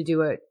wheelhouse to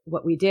do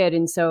what we did.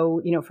 And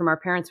so, from our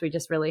parents, we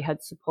just really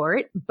had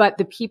support. But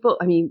people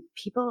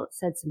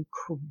said some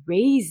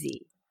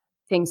crazy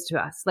things to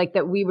us, like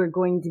that we were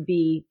going to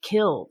be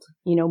killed,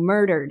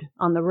 murdered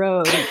on the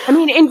road. I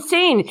mean,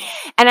 insane.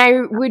 And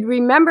I would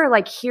remember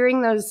like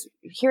hearing those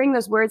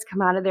words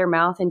come out of their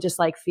mouth and just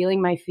like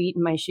feeling my feet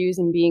in my shoes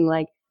and being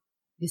like,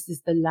 this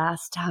is the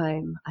last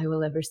time I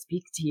will ever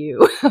speak to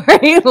you.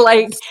 Right?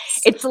 Like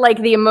it's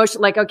like the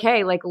emotion, like,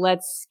 okay, like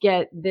let's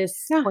get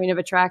this point of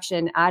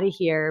attraction out of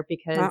here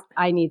because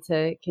I need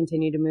to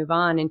continue to move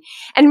on.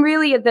 And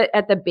really at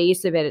the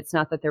base of it, it's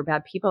not that they're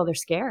bad people, they're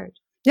scared.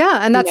 Yeah.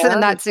 And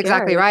that's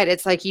exactly right.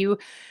 It's like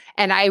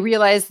and I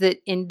realized that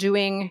in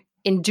doing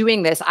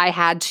this, I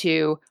had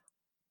to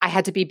I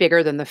had to be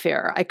bigger than the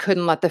fear. I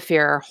couldn't let the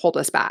fear hold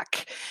us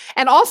back.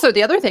 And also,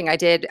 the other thing I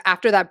did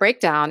after that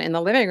breakdown in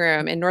the living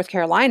room in North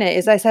Carolina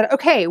is I said,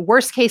 okay,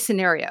 worst case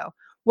scenario.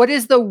 What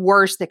is the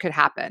worst that could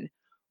happen?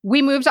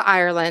 We move to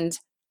Ireland.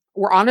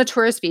 We're on a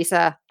tourist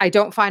visa. I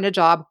don't find a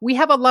job. We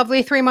have a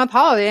lovely 3-month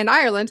holiday in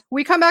Ireland.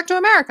 We come back to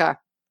America.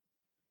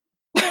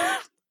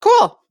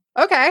 Cool.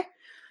 Okay.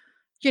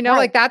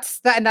 Like that's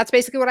that. And that's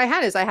basically what I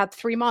had is I had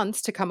 3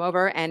 months to come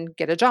over and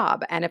get a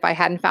job. And if I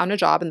hadn't found a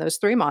job in those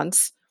 3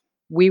 months,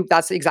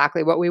 that's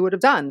exactly what we would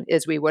have done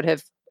is we would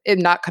have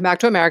not come back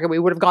to America. We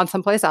would have gone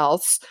someplace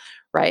else.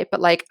 Right. But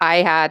like I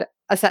had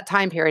a set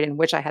time period in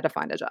which I had to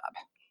find a job.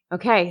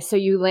 Okay, so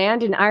you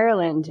land in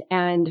Ireland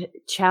and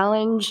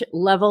challenge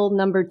level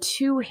number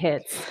 2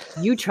 hits,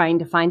 you trying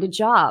to find a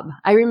job.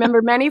 I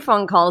remember many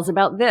phone calls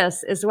about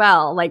this as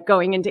well, like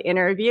going into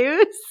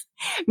interviews,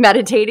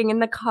 meditating in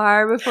the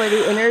car before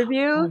the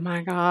interview. Oh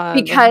my God.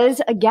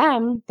 Because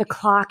again, the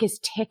clock is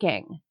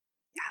ticking.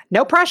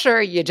 No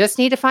pressure. You just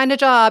need to find a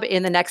job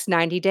in the next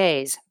 90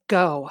 days.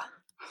 Go.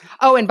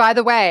 Oh, and by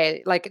the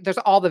way, like there's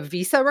all the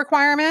visa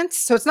requirements.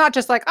 So it's not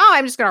just like, oh,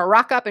 I'm just going to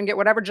rock up and get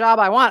whatever job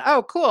I want.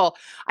 Oh, cool.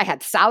 I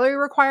had salary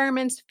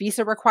requirements,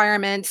 visa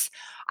requirements.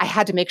 I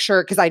had to make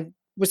sure because I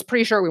was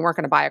pretty sure we weren't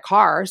going to buy a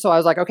car. So I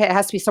was like, okay, it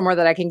has to be somewhere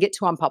that I can get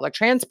to on public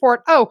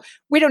transport. Oh,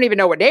 we don't even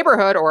know what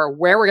neighborhood or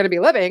where we're going to be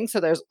living.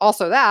 So there's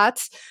also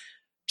that.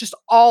 Just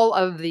all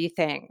of the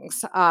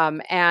things.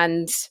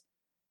 And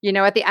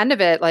at the end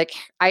of it, like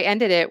I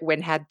ended it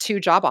when had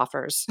 2 job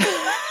offers.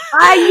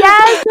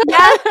 Yes,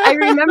 I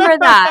remember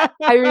that.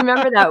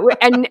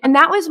 And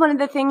that was one of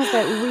the things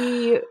that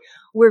we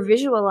were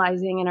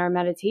visualizing in our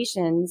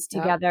meditations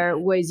together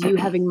was you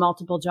having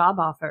multiple job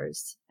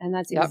offers. And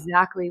that's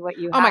exactly what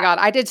you had. Oh my God.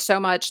 I did so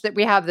much that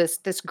we have this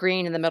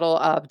green in the middle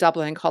of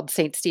Dublin called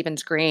St.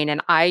 Stephen's Green.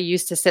 And I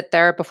used to sit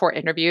there before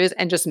interviews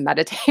and just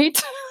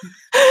meditate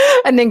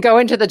and then go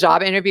into the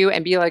job interview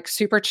and be like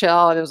super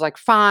chill. And it was like,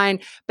 fine.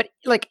 But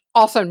like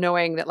also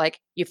knowing that like,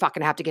 you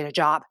fucking have to get a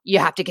job. You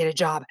have to get a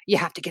job. You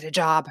have to get a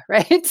job.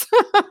 Right.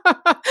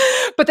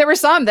 But there were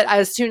some that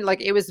as soon, like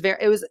it was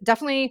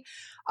definitely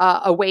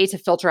a way to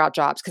filter out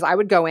jobs. Cause I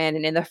would go in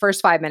and in the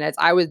first 5 minutes,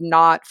 I would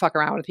not fuck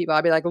around with people.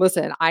 I'd be like,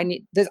 listen, I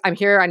need this. I'm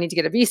here. I need to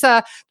get a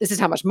visa. This is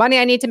how much money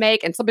I need to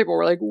make. And some people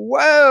were like,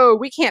 whoa,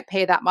 we can't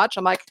pay that much.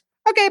 I'm like,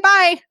 okay,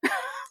 bye.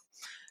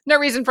 No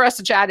reason for us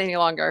to chat any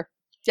longer.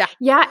 Yeah.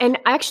 Yeah. And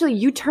actually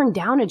you turned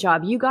down a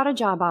job. You got a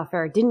job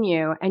offer, didn't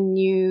you? And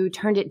you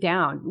turned it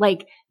down.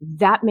 Like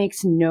that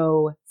makes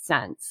no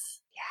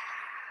sense.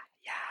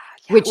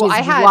 Yeah. Which is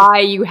why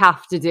you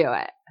have to do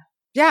it.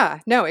 Yeah.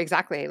 No,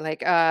 exactly.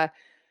 Like,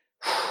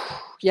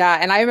 yeah.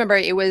 And I remember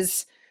it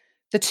was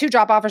the 2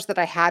 job offers that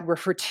I had were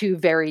for 2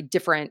 very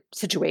different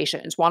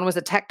situations. One was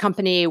a tech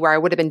company where I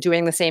would have been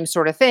doing the same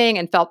sort of thing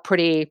and felt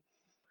pretty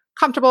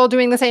comfortable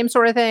doing the same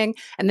sort of thing.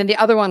 And then the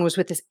other one was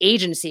with this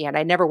agency, and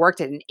I never worked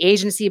at an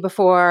agency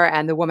before.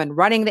 And the woman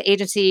running the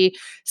agency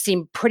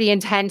seemed pretty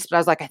intense, but I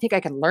was like, I think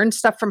I can learn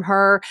stuff from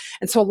her.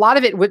 And so a lot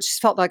of it which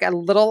felt like a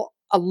little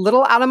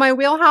out of my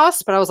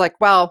wheelhouse, but I was like,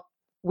 well,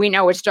 we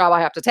know which job I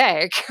have to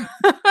take.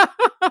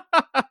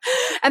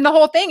 And the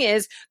whole thing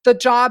is the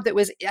job that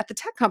was at the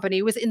tech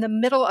company was in the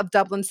middle of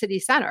Dublin city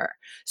center.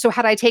 So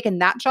had I taken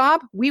that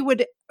job,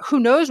 who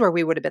knows where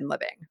we would have been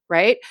living,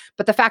 right?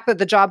 But the fact that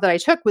the job that I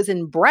took was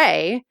in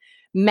Bray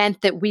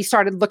meant that we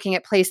started looking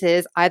at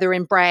places either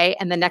in Bray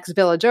and the next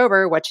village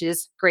over, which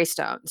is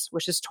Greystones,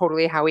 which is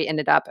totally how we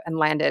ended up and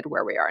landed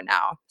where we are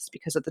now. It's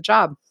because of the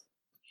job.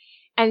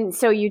 And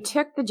so you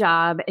took the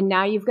job and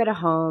now you've got a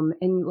home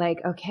and like,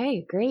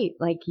 okay, great.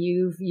 Like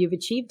you've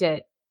achieved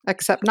it.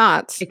 Except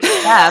not.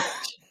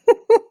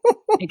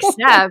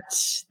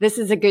 Except this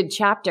is a good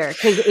chapter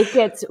because it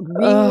gets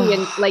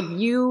really like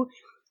you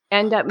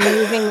end up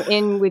moving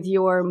in with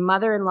your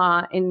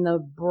mother-in-law in the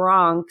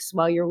Bronx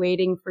while you're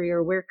waiting for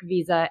your work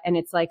visa. And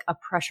it's like a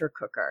pressure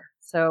cooker.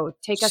 So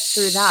take us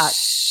through that.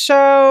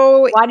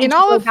 So why did you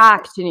go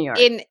back to New York?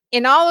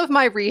 In all of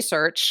my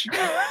research,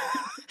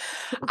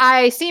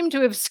 I seem to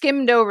have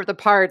skimmed over the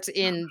parts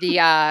in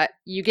the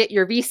you get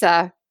your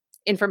visa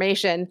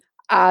information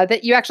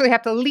that you actually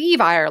have to leave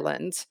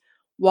Ireland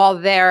while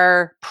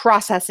they're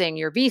processing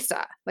your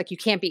visa. Like you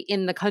can't be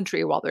in the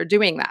country while they're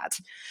doing that.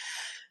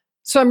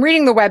 So I'm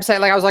reading the website.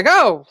 Like I was like,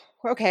 oh,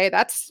 okay,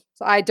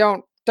 I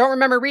don't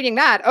remember reading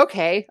that.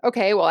 Okay.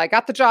 Well, I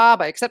got the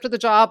job. I accepted the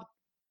job.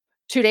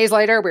 2 days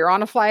later, we were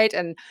on a flight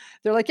and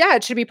they're like, yeah,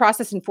 it should be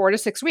processed in 4 to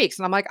 6 weeks.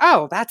 And I'm like,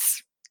 oh,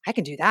 I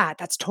can do that.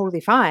 That's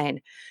totally fine.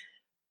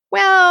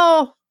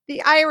 Well,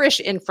 the Irish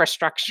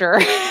infrastructure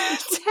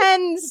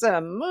tends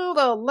to move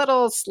a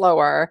little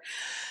slower.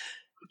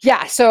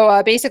 Yeah.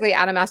 So basically,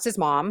 Adam asked his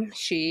mom,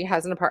 she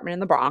has an apartment in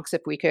the Bronx,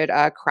 if we could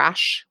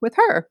crash with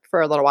her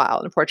for a little while.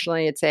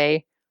 Unfortunately, it's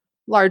a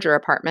larger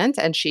apartment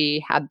and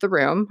she had the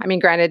room. I mean,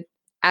 granted,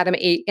 Adam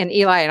and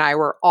Eli and I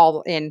were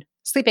all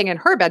sleeping in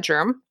her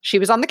bedroom. She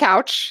was on the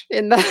couch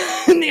in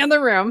the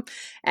other room,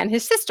 and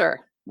his sister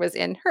was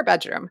in her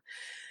bedroom.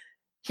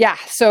 Yeah.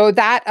 So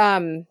that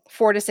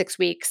 4 to 6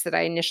 weeks that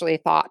I initially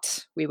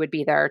thought we would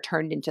be there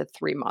turned into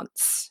 3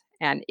 months.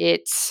 And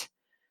it's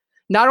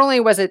not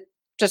only was it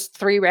just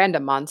 3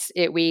 random months,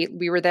 we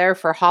were there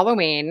for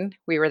Halloween,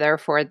 we were there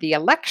for the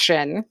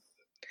election,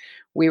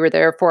 we were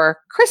there for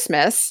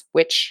Christmas,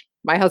 which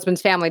my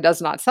husband's family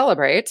does not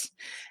celebrate,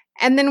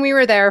 and then we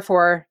were there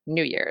for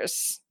New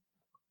Year's.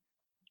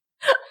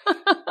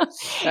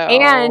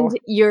 And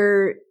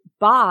your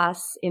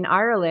boss in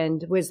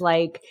Ireland was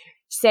like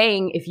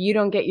saying, if you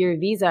don't get your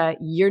visa,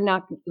 you're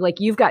not, like,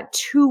 you've got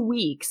 2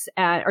 weeks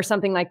or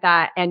something like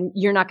that, and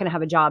you're not going to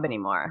have a job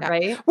anymore,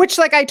 right? Which,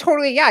 like, I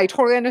totally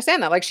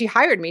understand that. Like, she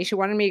hired me. She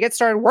wanted me to get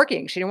started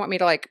working. She didn't want me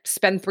to, like,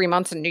 spend 3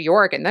 months in New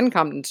York and then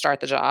come and start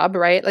the job,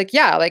 right? Like,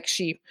 yeah, like,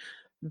 she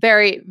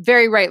very,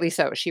 very rightly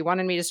so. She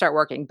wanted me to start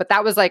working. But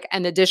that was, like,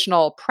 an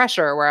additional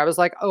pressure where I was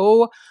like,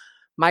 oh,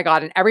 my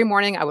God. And every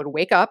morning I would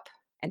wake up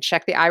and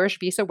check the Irish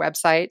visa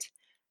website,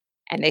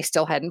 and they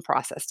still hadn't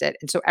processed it.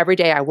 And so every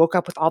day I woke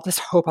up with all this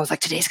hope. I was like,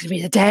 today's going to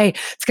be the day.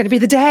 It's going to be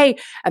the day.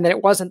 And then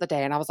it wasn't the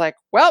day. And I was like,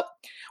 well,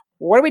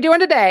 what are we doing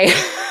today?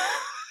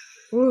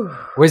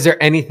 Was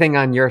there anything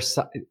on your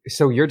side?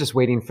 So you're just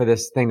waiting for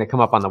this thing to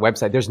come up on the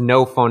website. There's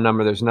no phone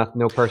number. There's no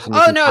person.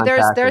 Oh no,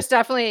 there's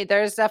definitely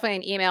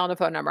an email and a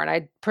phone number.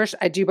 And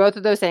I do both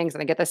of those things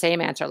and I get the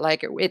same answer.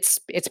 Like, it's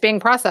being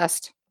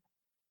processed.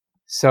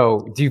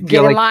 So do you feel get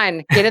in like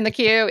line, get in the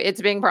queue?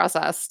 It's being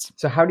processed.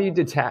 So how do you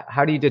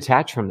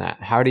detach from that?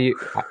 How do you?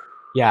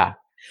 Yeah.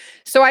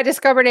 So I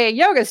discovered a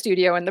yoga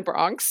studio in the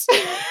Bronx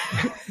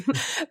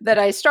that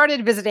I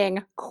started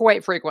visiting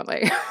quite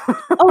frequently.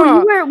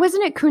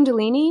 Wasn't it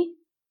Kundalini?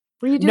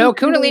 Were you doing No,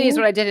 Kundalini is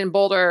what I did in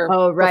Boulder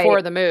right.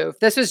 before the move.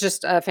 This was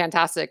just a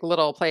fantastic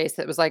little place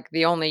that was like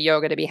the only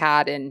yoga to be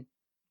had in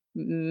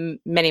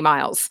many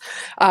miles.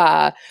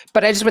 But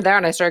I just went there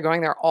and I started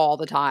going there all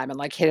the time and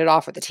like hit it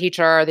off with the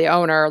teacher, the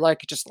owner,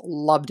 like just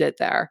loved it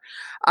there.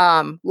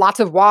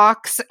 Lots of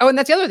walks. Oh, and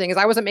that's the other thing is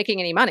I wasn't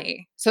making any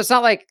money. So it's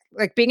not like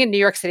being in New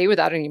York City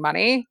without any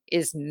money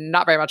is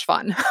not very much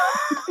fun.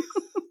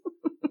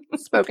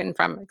 Spoken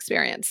from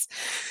experience.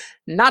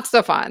 Not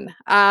so fun.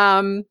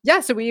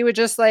 So we would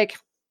just like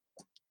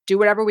do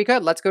whatever we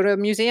could. Let's go to a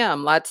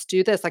museum. Let's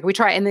do this. Like we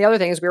try. And the other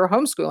thing is we were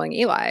homeschooling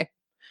Eli.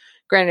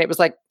 Granted, it was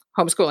like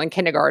homeschooling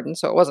kindergarten,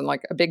 so it wasn't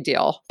like a big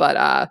deal.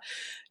 But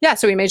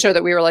so we made sure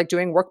that we were like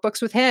doing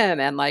workbooks with him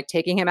and like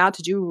taking him out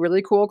to do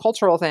really cool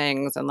cultural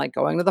things and like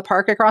going to the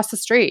park across the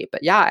street.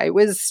 But yeah, it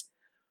was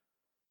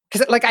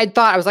because like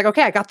I was like,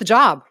 okay, I got the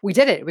job. We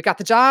did it. We got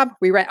the job.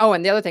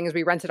 And the other thing is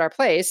we rented our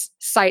place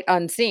sight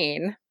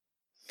unseen.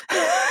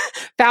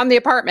 Found the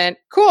apartment.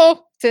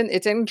 Cool.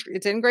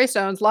 It's in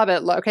Greystones. Love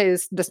it. Okay,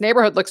 this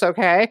neighborhood looks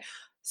okay.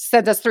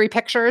 Sent us 3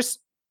 pictures.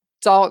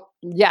 It's all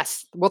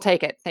yes, we'll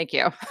take it. Thank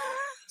you.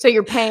 So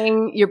you're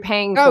paying.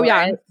 Oh for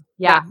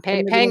yeah,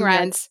 it. paying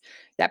rent.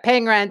 Yeah,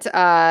 paying rent.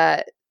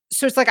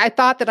 So it's like I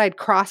thought that I'd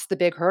crossed the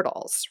big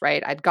hurdles,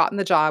 right? I'd gotten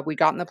the job, we'd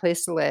gotten the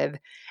place to live,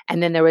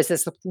 and then there was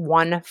this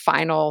one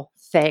final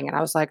thing, and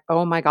I was like,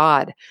 oh my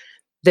God,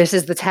 this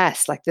is the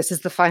test. Like this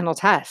is the final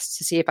test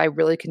to see if I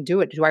really can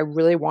do it. Do I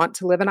really want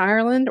to live in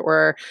Ireland,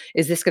 or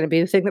is this going to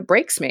be the thing that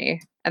breaks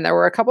me? And there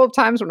were a couple of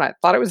times when I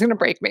thought it was going to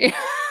break me.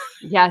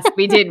 Yes,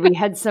 we did. We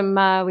had some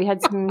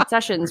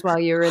sessions while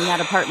you were in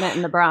that apartment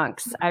in the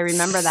Bronx. I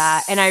remember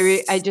that. And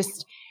I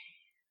just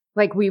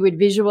like we would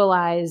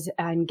visualize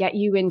and get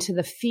you into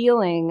the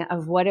feeling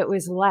of what it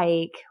was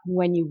like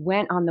when you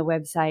went on the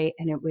website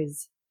and it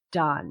was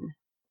done.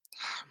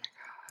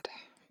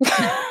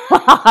 Oh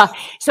my God.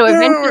 So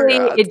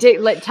eventually it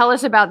did. Tell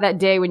us about that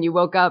day when you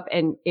woke up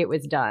and it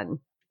was done.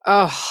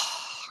 Oh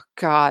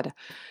God.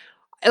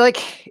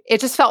 Like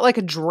it just felt like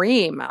a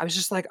dream. I was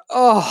just like,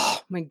 oh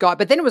my God.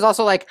 But then it was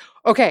also like,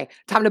 okay,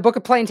 time to book a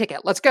plane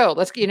ticket. Let's go.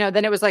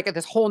 Then it was like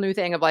this whole new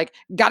thing of like,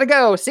 gotta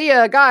go. See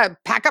ya. Gotta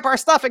pack up our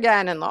stuff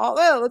again. And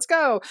let's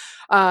go.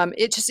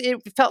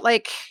 It felt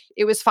like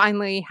it was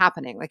finally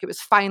happening. Like it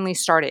was finally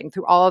starting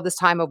through all of this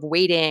time of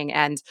waiting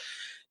and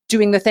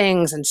doing the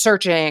things and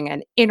searching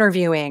and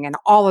interviewing and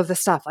all of the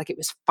stuff. Like it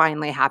was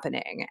finally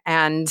happening.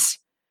 And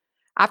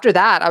after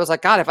that, I was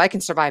like, God, if I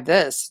can survive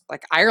this,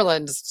 like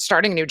Ireland,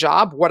 starting a new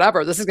job,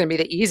 whatever, this is going to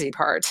be the easy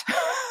part.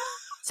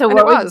 So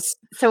what was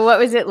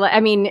it like? I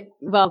mean,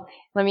 well,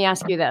 let me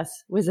ask you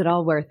this. Was it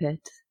all worth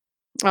it?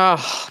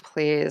 Oh,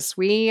 please.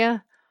 We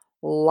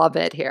love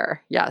it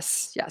here.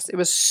 Yes. It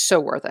was so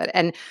worth it.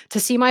 And to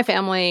see my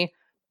family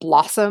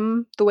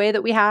blossom the way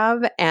that we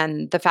have,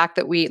 and the fact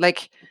that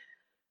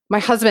my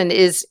husband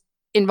is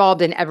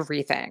involved in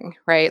everything,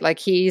 right? Like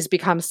he's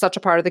become such a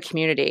part of the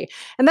community.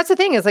 And that's the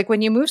thing is like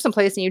when you move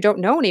someplace and you don't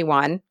know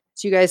anyone,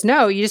 so you guys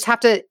know, you just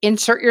have to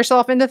insert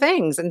yourself into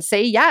things and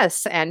say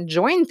yes and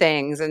join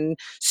things and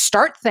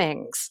start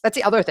things. That's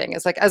the other thing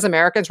is like as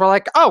Americans, we're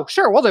like, oh,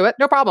 sure, we'll do it.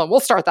 No problem. We'll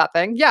start that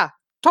thing. Yeah,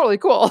 totally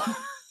cool.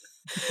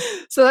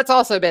 So that's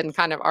also been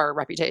kind of our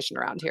reputation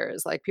around here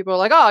is like people are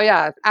like, oh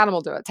yeah, Adam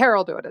will do it. Tara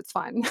will do it. It's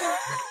fine.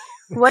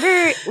 What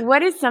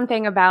is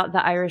something about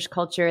the Irish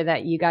culture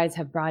that you guys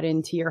have brought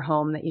into your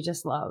home that you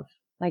just love?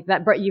 Like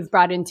that you've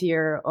brought into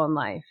your own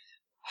life?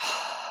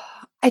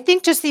 I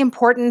think just the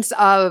importance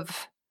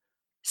of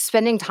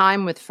spending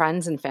time with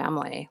friends and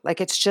family.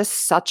 Like, it's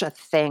just such a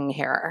thing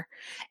here.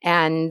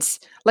 And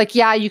like,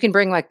 yeah, you can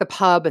bring like the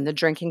pub and the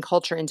drinking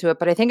culture into it,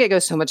 but I think it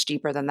goes so much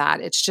deeper than that.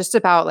 It's just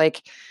about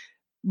like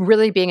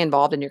really being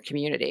involved in your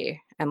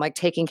community and like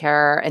taking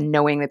care and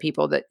knowing the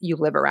people that you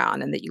live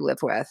around and that you live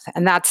with.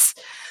 And that's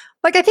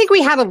like, I think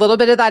we had a little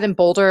bit of that in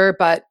Boulder,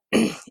 but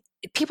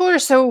people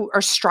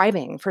are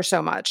striving for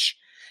so much,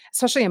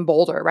 especially in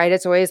Boulder, right?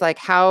 It's always like,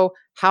 how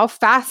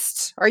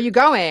fast are you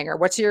going? Or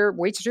what's your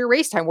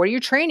race time? What are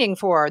you training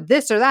for?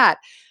 This or that.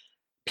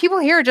 People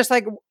here are just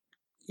like,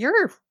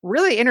 you're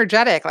really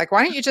energetic. Like,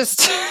 why don't you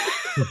just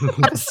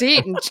have a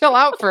seat and chill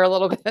out for a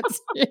little bit?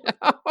 You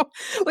know?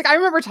 Like, I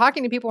remember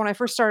talking to people when I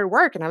first started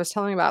work, and I was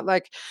telling them about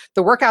like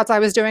the workouts I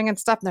was doing and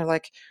stuff. And they're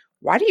like,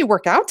 why do you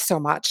work out so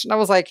much? And I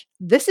was like,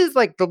 this is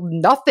like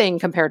nothing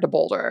compared to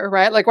Boulder,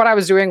 right? Like, what I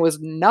was doing was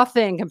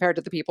nothing compared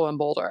to the people in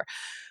Boulder.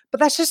 But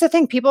that's just the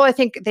thing. People, I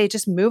think they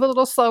just move a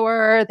little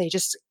slower.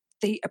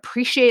 They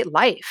appreciate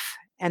life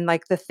and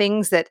like the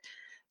things that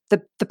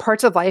the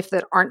parts of life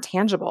that aren't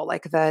tangible.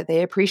 Like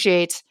they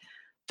appreciate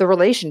the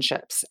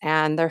relationships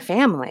and their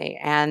family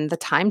and the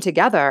time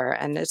together.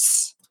 And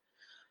it's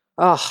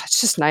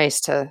just nice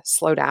to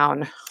slow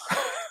down.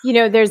 You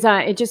know,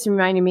 it just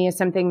reminded me of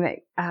something that,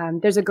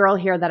 there's a girl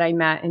here that I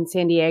met in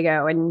San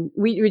Diego, and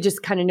we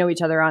just kind of know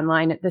each other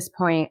online at this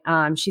point.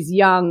 She's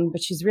young,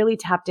 but she's really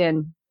tapped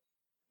in.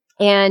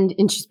 And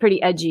she's pretty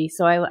edgy,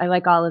 so I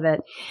like all of it.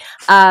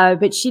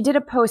 But she did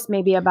a post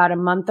maybe about a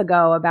month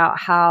ago about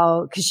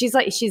how, cause she's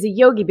a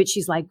yogi, but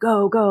she's like,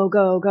 go, go,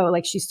 go, go.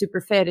 Like, she's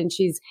super fit, and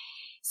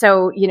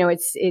so, you know,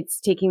 it's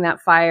taking that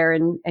fire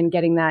and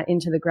getting that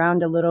into the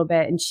ground a little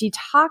bit. And she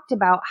talked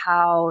about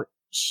how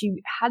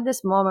she had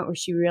this moment where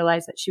she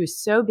realized that she was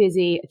so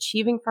busy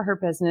achieving for her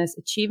business,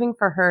 achieving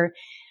for her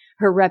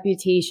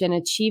reputation,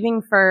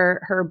 achieving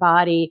for her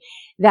body,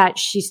 that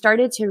she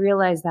started to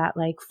realize that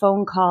like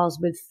phone calls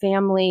with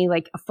family,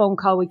 like a phone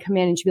call would come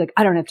in and she'd be like,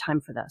 I don't have time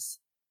for this.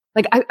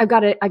 Like,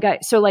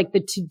 so like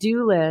the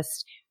to-do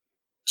list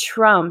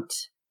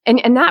trumped.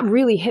 And that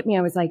really hit me.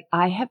 I was like,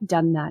 I have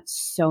done that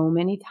so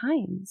many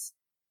times.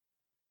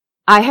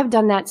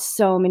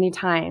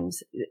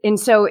 And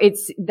so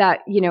it's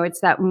that, you know,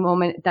 it's that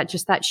moment,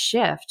 that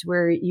shift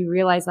where you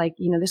realize like,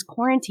 you know, this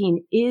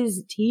quarantine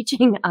is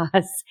teaching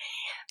us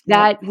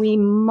that we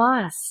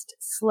must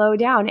slow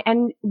down.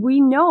 And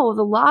we know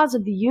the laws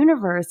of the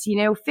universe, you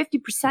know,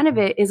 50% of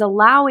it is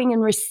allowing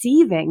and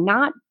receiving,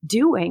 not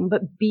doing,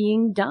 but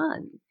being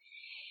done.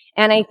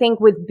 And I think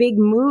with big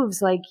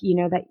moves like, you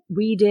know, that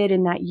we did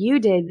and that you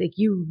did, like,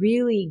 you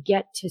really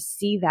get to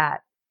see that.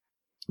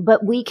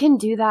 But we can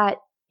do that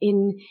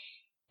in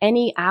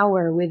any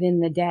hour within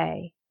the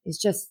day. Is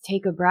just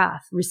take a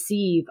breath,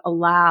 receive,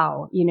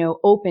 allow, you know,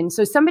 open.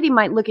 So somebody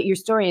might look at your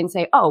story and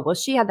say, oh, well,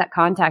 she had that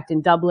contact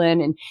in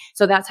Dublin, and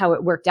so that's how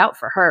it worked out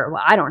for her.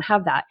 Well, I don't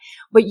have that.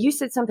 But you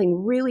said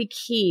something really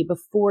key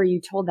before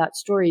you told that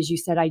story, is you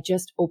said, I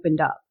just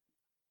opened up.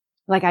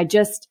 Like, I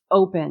just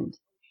opened.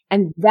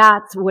 And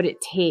that's what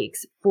it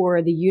takes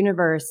for the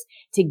universe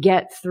to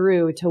get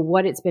through to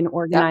what it's been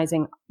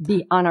organizing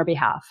on our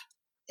behalf.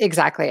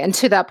 Exactly. And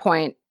to that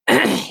point,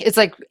 it's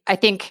like, I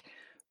think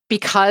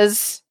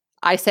because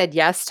I said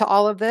yes to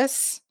all of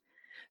this,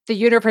 the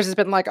universe has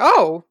been like,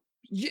 oh,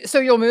 so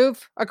you'll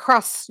move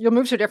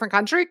to a different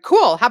country?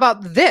 Cool. How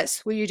about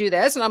this? Will you do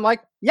this? And I'm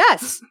like,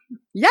 yes,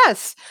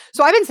 yes.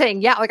 So I've been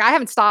saying, yeah, like, I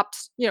haven't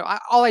stopped, you know,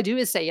 all I do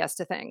is say yes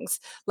to things.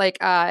 Like,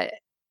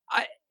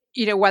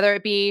 you know, whether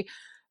it be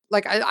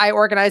like, I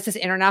organized this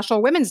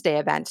International Women's Day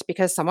event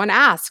because someone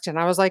asked, and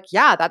I was like,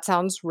 yeah, that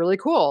sounds really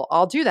cool.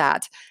 I'll do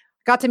that.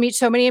 Got to meet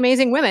so many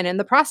amazing women in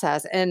the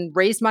process and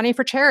raised money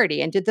for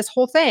charity and did this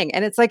whole thing.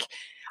 And it's like,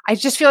 I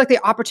just feel like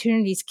the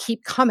opportunities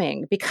keep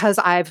coming because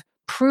I've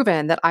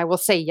proven that I will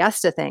say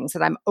yes to things,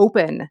 that I'm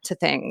open to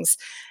things.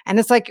 And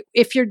it's like,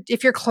 if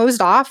you're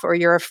closed off or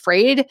you're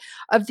afraid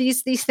of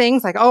these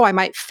things, like, oh, I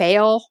might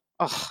fail.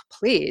 Oh,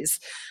 please.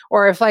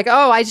 Or if like,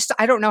 oh,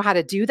 I don't know how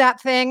to do that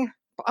thing.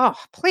 Oh,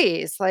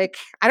 please. Like,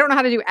 I don't know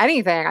how to do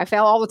anything. I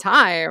fail all the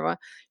time. You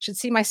should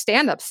see my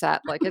stand-up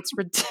set. Like, it's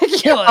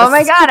ridiculous. Oh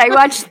my God. I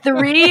watched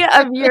 3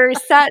 of your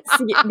sets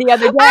the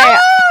other day.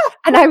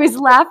 And I was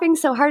laughing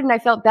so hard, and I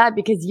felt bad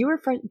because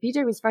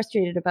BJ was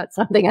frustrated about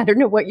something. I don't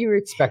know what you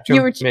were.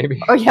 Spectrum,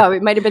 maybe. Oh yeah,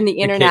 it might have been the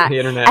internet. The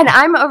internet. And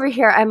I'm over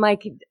here. I'm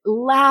like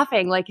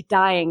laughing, like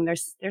dying.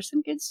 There's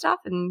some good stuff.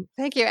 And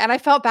thank you. And I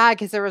felt bad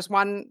because there was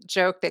one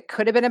joke that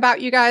could have been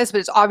about you guys, but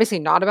it's obviously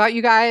not about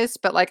you guys.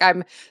 But like,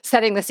 I'm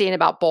setting the scene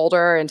about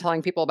Boulder and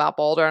telling people about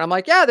Boulder, and I'm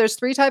like, yeah, there's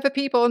 3 types of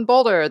people in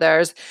Boulder.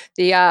 There's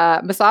the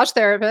massage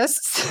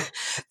therapists,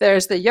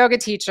 there's the yoga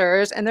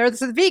teachers, and there's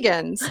the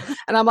vegans.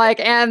 And I'm like,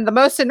 and the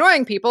most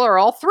annoying people are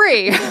all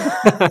 3.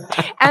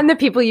 And the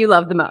people you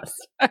love the most.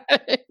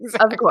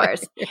 Exactly. Of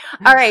course.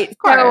 All right. Of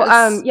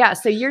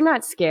course. So you're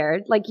not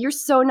scared. Like, you're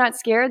so not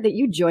scared that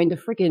you joined a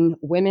freaking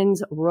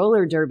women's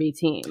roller derby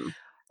team. Dude,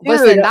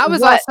 listen, that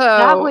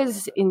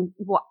was in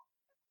what?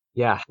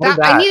 Yeah.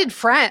 I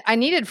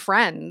needed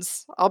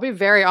friends. I'll be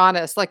very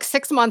honest. Like,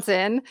 6 months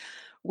in,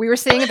 we were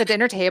sitting at the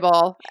dinner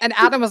table and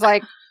Adam was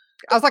like,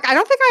 I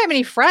don't think I have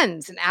any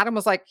friends. And Adam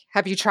was like,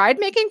 have you tried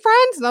making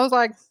friends? And I was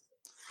like,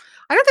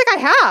 I don't think I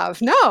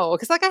have. No.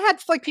 Cause like I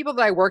had like people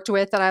that I worked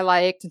with that I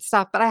liked and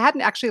stuff, but I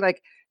hadn't actually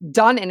like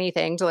done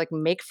anything to like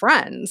make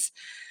friends.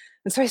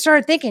 And so I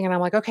started thinking and I'm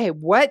like, okay,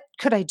 what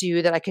could I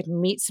do that I could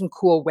meet some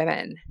cool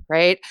women?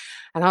 Right.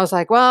 And I was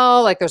like,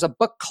 well, like there's a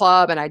book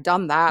club and I'd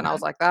done that. And I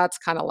was like, that's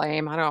kind of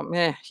lame. I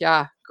don't,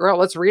 yeah, girl,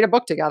 let's read a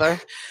book together.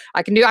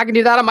 I can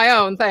do that on my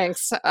own.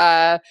 Thanks. So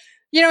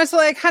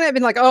I kind of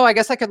been like, oh, I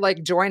guess I could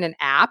like join an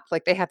app.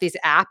 Like they have these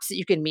apps that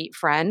you can meet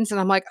friends.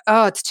 And I'm like,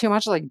 oh, it's too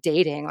much like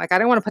dating. Like I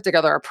don't want to put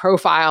together a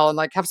profile and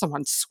like have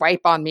someone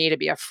swipe on me to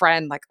be a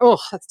friend. Like,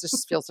 oh, that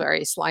just feels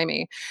very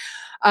slimy.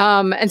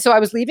 And so I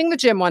was leaving the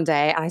gym one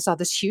day and I saw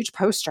this huge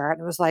poster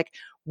and it was like,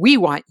 we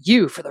want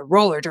you for the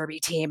roller derby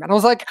team. And I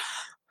was like,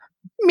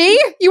 me?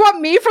 You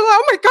want me for the,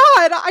 oh my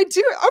God, I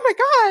do. Oh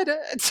my God.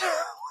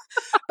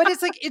 But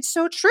it's like, it's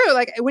so true.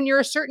 Like when you're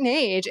a certain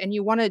age and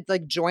you want to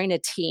like join a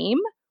team,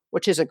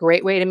 which is a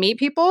great way to meet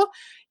people,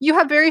 you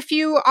have very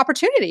few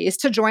opportunities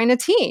to join a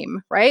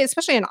team, right?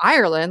 Especially in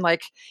Ireland,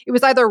 like it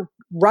was either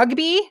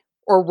rugby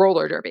or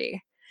roller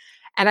derby.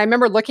 And I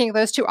remember looking at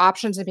those two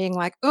options and being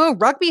like, oh,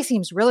 rugby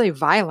seems really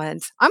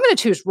violent. I'm going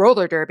to choose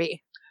roller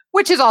derby,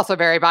 which is also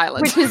very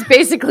violent. Which is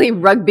basically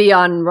rugby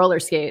on roller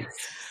skates.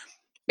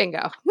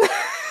 Bingo.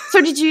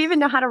 So did you even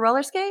know how to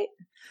roller skate?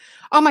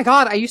 Oh my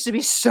God, I used to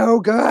be so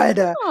good.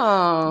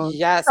 Oh,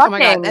 yes. Prepping, oh my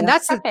God. And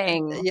that's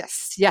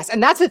yes.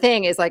 And that's the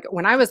thing is like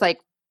when I was like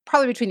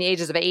probably between the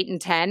ages of 8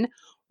 and 10,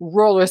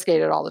 roller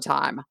skated all the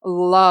time.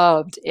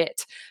 Loved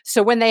it.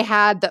 So when they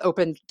had the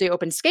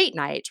open skate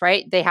night,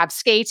 right? They have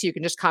skates. You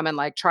can just come and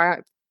like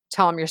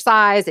tell them your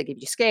size. They give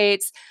you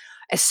skates.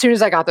 As soon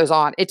as I got those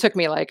on, it took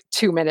me like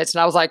 2 minutes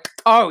and I was like,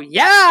 oh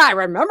yeah, I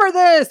remember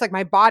this. Like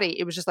my body,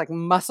 it was just like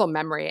muscle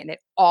memory and it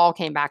all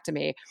came back to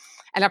me.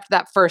 And after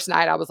that first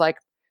night, I was like,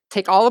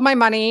 take all of my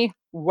money,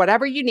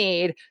 whatever you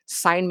need,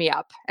 sign me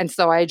up. And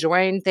so I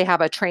joined, they have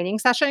a training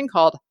session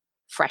called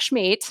Fresh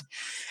Meat.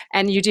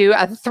 And you do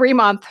a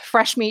 3-month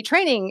Fresh Meat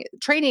training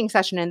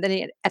session. And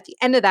then at the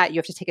end of that, you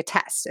have to take a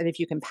test. And if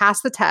you can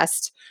pass the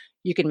test,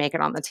 you can make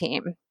it on the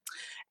team.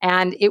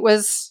 And it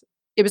was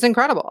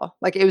incredible.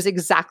 Like it was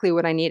exactly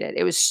what I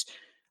needed.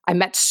 I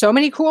met so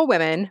many cool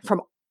women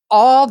from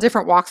all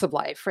different walks of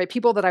life, right?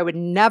 People that I would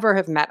never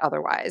have met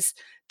otherwise,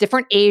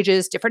 different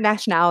ages, different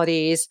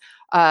nationalities,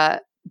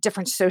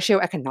 different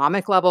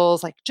socioeconomic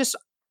levels, like just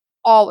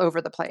all over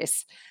the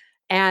place.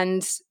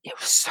 And it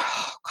was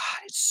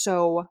it's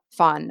so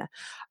fun.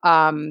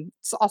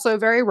 It's also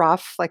very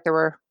rough. Like there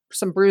were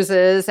some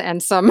bruises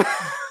and some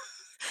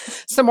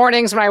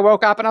mornings when I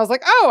woke up and I was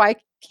like, oh, I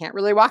can't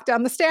really walk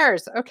down the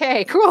stairs.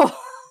 Okay, cool.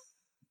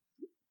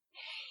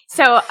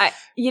 So,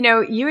 you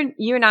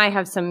and I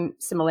have some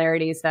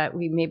similarities that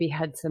we maybe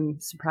had some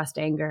suppressed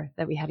anger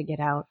that we had to get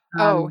out.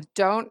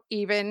 Don't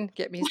even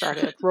get me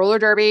started. Roller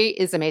derby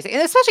is amazing.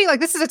 And especially like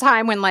this is a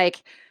time when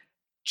like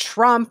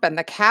Trump and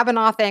the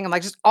Kavanaugh thing and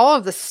like just all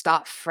of the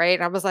stuff, right?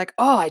 And I was like,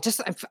 oh,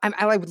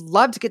 I would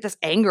love to get this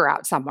anger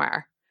out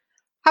somewhere.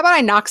 How about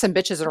I knock some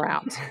bitches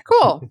around?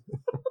 Cool.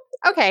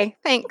 Okay,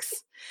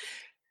 thanks.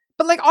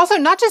 But like also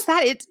not just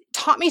that, it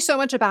taught me so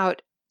much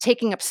about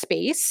taking up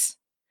space,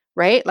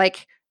 right?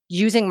 Like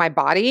using my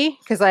body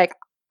because like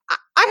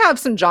I have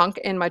some junk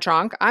in my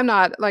trunk. I'm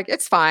not like,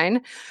 it's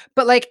fine.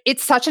 But like,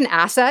 it's such an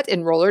asset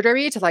in roller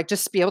derby to like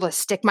just be able to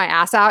stick my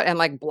ass out and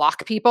like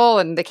block people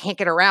and they can't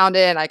get around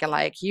it. And I can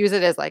like use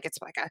it as like, it's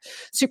like a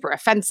super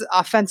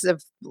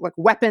offensive like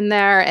weapon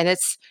there. And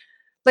it's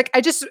like,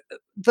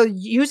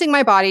 using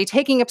my body,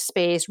 taking up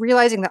space,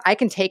 realizing that I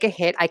can take a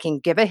hit, I can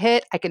give a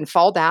hit, I can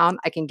fall down,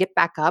 I can get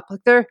back up.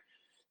 Like there are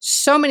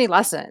so many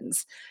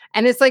lessons.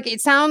 And it's like,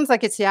 it sounds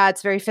like it's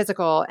very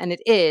physical and it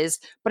is,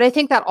 but I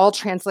think that all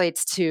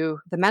translates to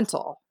the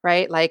mental,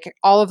 right? Like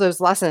all of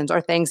those lessons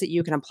are things that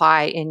you can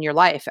apply in your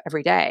life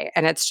every day.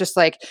 And it's just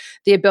like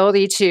the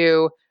ability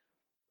to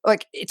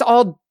like, it's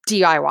all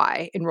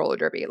DIY in roller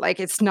derby.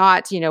 Like it's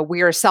not,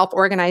 we're a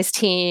self-organized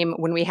team.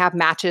 When we have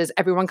matches,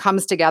 everyone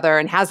comes together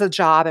and has a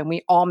job and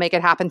we all make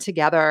it happen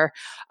together.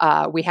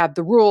 We have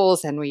the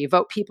rules and we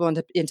vote people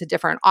into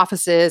different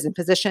offices and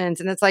positions.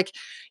 And it's like,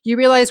 you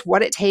realize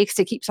what it takes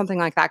to keep something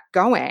like that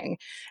going.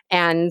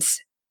 And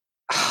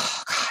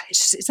oh God,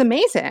 it's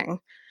amazing.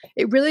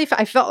 It really,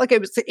 I felt like I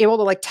was able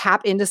to like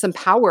tap into some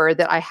power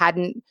that I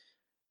hadn't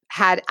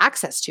had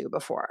access to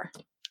before.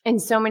 And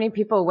so many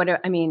people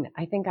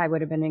I think I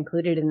would have been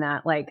included in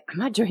that. Like, I'm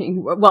not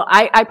joining. Well,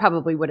 I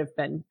probably would have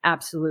been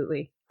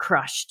absolutely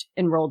crushed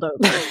and rolled over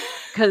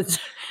because.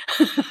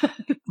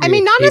 I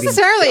mean, not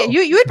necessarily.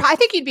 You would. I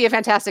think you'd be a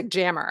fantastic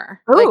jammer.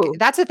 Ooh. Like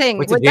that's the thing.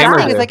 What's a jammer?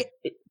 Is like,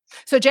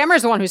 so jammer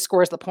is the one who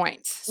scores the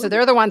points. So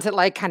they're the ones that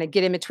like kind of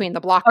get in between the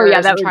blockers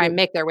and try and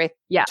make their way.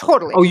 Yeah,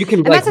 totally. Oh, you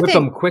can like whip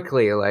them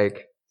quickly,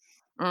 like.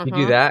 You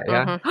do that,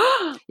 yeah?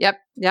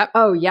 Yep.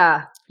 Oh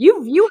yeah.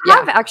 You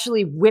have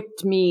actually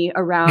whipped me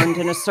around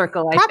in a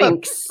circle, I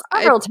think,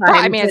 several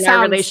times in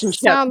our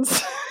relationship.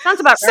 Sounds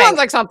about right. Sounds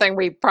like something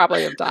we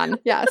probably have done.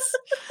 Yes.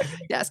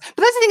 Yes. But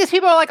that's the thing is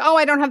people are like, oh,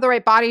 I don't have the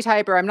right body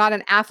type or I'm not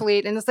an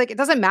athlete. And it's like, it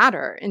doesn't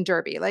matter in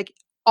Derby. Like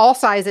all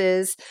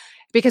sizes,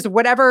 because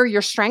whatever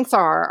your strengths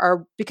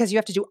are because you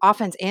have to do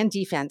offense and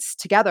defense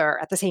together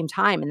at the same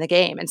time in the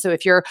game. And so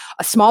if you're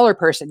a smaller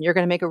person, you're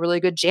going to make a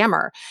really good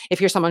jammer. If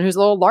you're someone who's a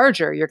little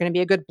larger, you're going to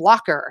be a good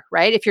blocker,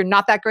 right? If you're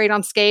not that great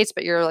on skates,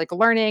 but you're like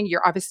learning,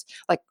 you're obviously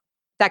like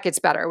that gets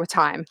better with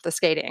time, the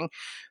skating.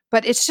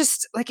 But it's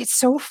just like, it's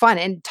so fun.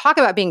 And talk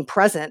about being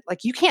present.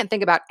 Like you can't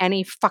think about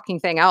any fucking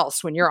thing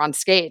else when you're on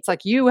skates.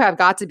 Like you have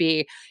got to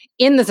be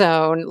in the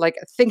zone, like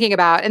thinking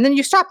about, and then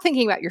you stop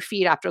thinking about your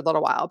feet after a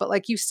little while, but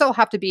like you still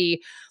have to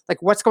be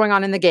like, what's going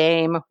on in the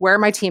game? Where are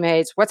my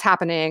teammates? What's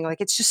happening? Like,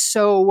 it's just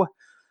so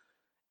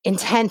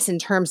intense in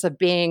terms of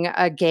being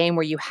a game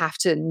where you have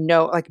to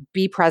know, like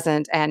be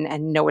present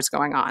and know what's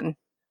going on.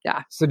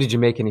 Yeah. So did you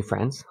make any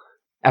friends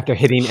after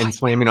hitting and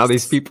slamming all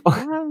these people?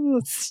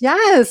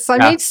 Yes. I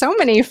made so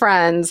many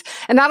friends.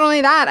 And not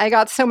only that, I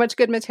got so much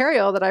good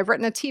material that I've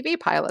written a TV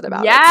pilot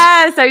about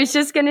Yes, I was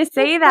just going to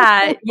say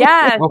that.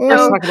 Yeah. Well,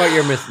 first talk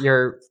about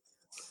your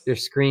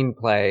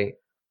screenplay.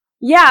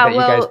 Yeah, that you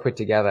guys put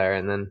together,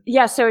 and then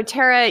So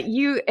Tara,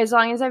 you, as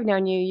long as I've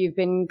known you, you've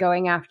been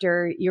going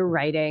after your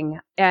writing,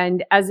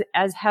 and as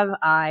have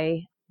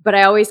I. But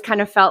I always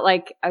kind of felt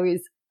like I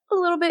was a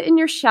little bit in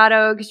your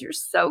shadow because you're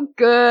so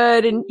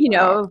good, and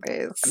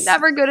I'm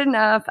never good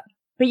enough.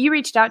 But you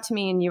reached out to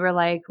me and you were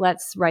like,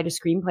 let's write a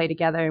screenplay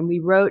together. And we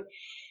wrote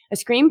a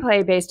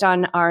screenplay based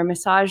on our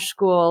massage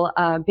school,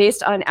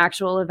 based on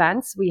actual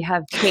events. We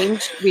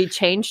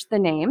changed the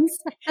names.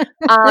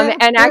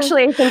 And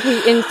actually, I think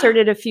we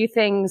inserted a few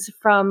things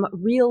from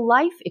real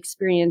life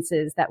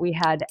experiences that we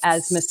had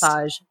as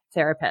massage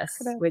therapists,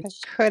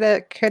 which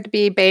could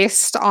be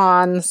based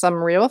on some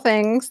real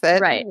things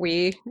that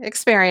we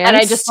experienced. And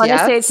I just want to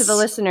say to the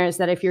listeners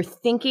that if you're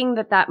thinking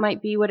that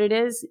might be what it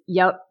is,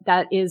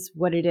 that is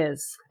what it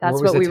is.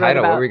 That's what we wrote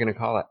about. What were we going to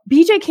call it?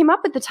 BJ came up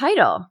with the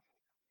title.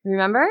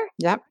 Remember?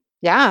 Yep.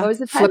 Yeah. What was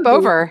the Flip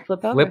over.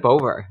 Flip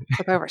over.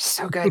 Flip over.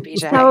 So good,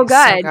 BJ. So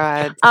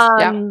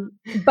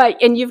good.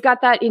 But you've got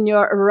that in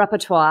your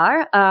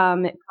repertoire.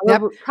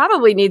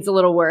 Probably needs a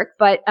little work,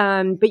 but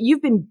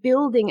you've been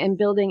building and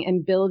building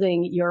and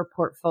building your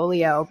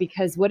portfolio,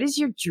 because what is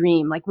your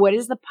dream? Like, what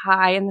is the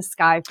pie in the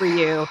sky for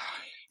you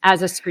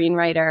as a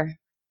screenwriter?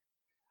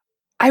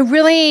 I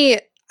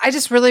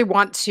just really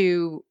want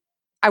to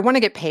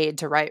get paid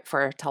to write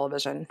for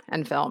television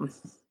and film.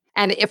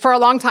 And for a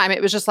long time,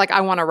 it was just like,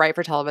 I want to write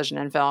for television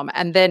and film.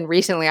 And then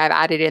recently I've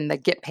added in the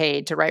get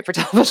paid to write for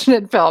television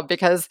and film,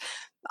 because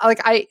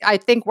like, I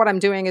think what I'm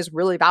doing is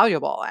really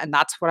valuable, and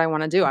that's what I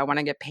want to do. I want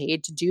to get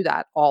paid to do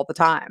that all the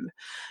time.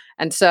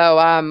 And so,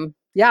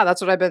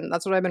 that's what I've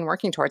been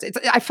working towards.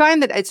 I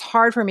find that it's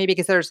hard for me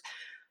because there's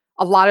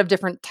a lot of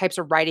different types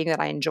of writing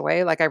that I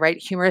enjoy. Like I write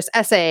humorous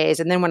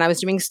essays. And then when I was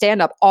doing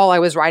stand-up, all I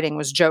was writing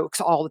was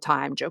jokes all the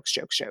time.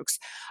 Jokes.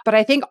 But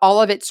I think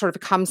all of it sort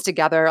of comes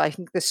together. I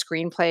think the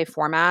screenplay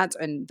format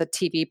and the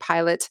TV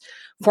pilot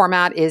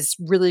format is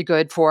really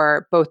good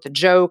for both the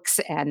jokes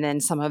and then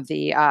some of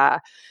the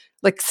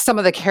some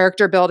of the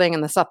character building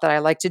and the stuff that I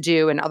like to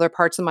do in other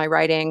parts of my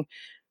writing.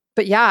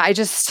 But yeah, I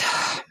just,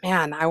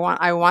 I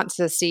want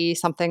to see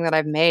something that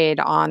I've made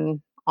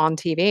on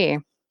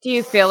TV. Do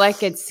you feel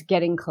like it's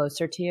getting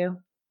closer to you?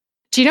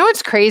 Do you know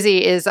what's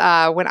crazy is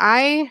when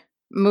I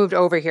moved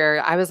over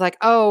here, I was like,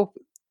 oh,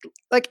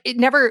 like it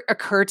never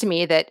occurred to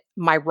me that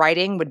my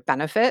writing would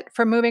benefit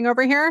from moving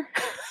over here.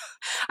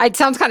 It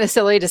sounds kind of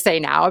silly to say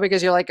now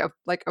because you're like,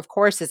 of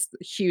course, this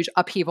huge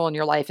upheaval in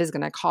your life is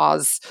going to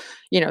cause,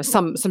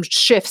 some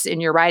shifts in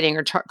your writing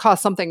or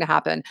cause something to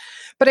happen.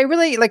 But I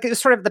really it was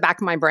sort of the back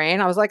of my brain.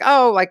 I was like,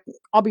 oh, like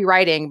I'll be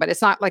writing, but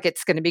it's not like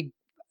it's going to be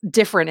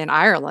different in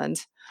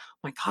Ireland.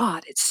 My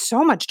God, it's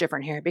so much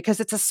different here because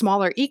it's a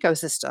smaller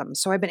ecosystem.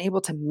 So I've been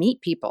able to meet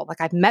people. Like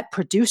I've met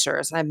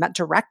producers and I've met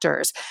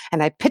directors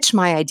and I pitched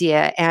my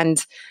idea,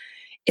 and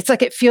it's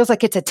like, it feels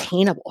like it's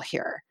attainable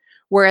here.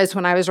 Whereas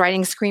when I was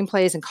writing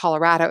screenplays in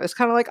Colorado, it was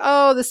kind of like,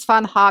 oh, this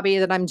fun hobby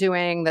that I'm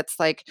doing. That's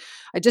like,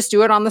 I just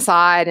do it on the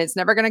side. It's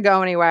never going to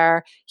go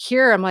anywhere.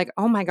 Here, I'm like,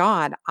 oh my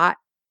God,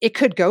 it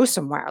could go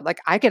somewhere. Like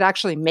I could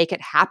actually make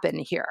it happen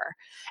here.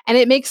 And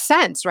it makes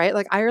sense, right?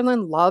 Like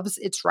Ireland loves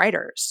its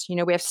writers.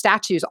 We have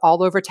statues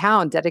all over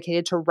town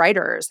dedicated to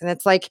writers. And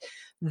it's like,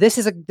 this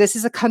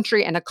is a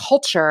country and a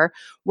culture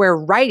where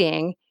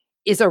writing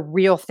is a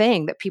real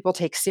thing that people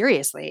take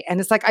seriously. And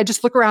it's like, I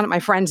just look around at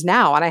my friends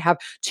now, and I have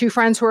 2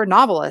 friends who are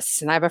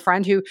novelists, and I have a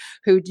friend who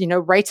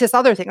writes this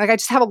other thing. Like I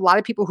just have a lot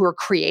of people who are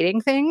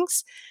creating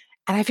things.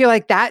 And I feel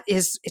like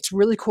it's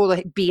really cool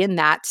to be in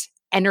that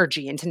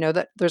energy and to know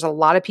that there's a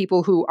lot of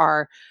people who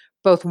are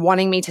both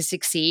wanting me to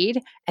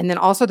succeed. And then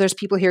also there's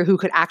people here who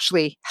could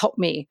actually help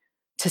me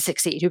to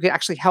succeed, who could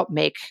actually help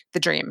make the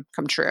dream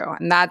come true.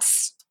 And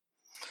that's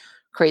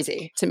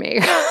crazy to me.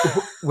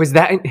 Was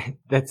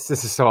this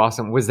is so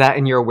awesome. Was that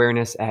in your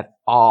awareness at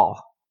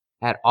all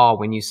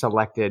when you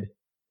selected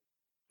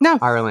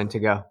Ireland to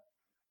go?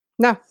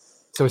 No.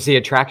 So it's the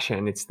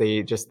attraction. It's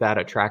that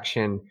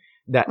attraction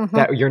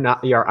that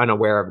you're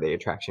unaware of the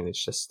attraction.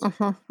 It's just,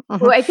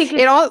 Well, I think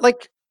it all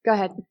like, go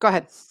ahead.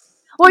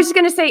 Well, I was just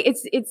going to say,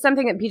 it's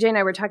something that PJ and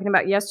I were talking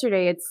about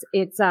yesterday.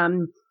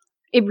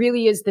 It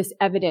really is this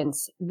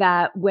evidence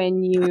that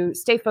when you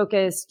stay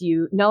focused,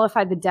 you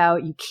nullify the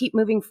doubt, you keep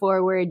moving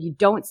forward, you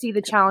don't see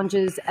the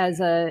challenges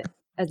as a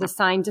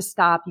sign to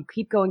stop, you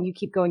keep going,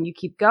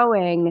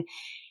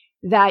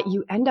 that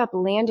you end up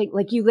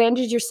you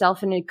landed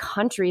yourself in a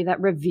country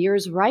that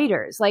reveres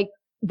writers. Like,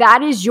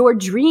 that is your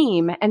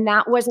dream. And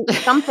that wasn't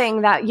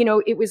something that,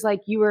 it was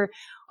like you were,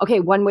 okay,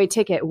 one-way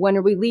ticket. When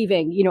are we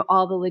leaving?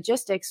 All the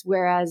logistics.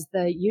 Whereas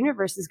the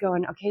universe is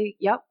going, okay,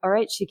 yep. All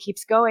right. She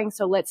keeps going.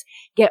 So let's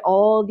get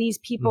all these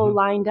people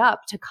lined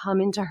up to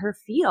come into her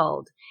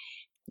field.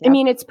 Yep. I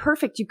mean, it's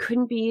perfect. You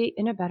couldn't be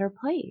in a better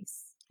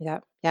place.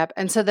 Yep. Yep.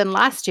 And so then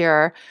last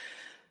year,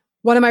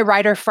 one of my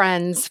writer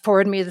friends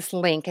forwarded me this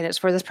link, and it's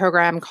for this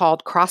program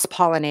called Cross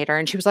Pollinator.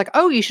 And she was like,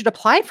 oh, you should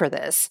apply for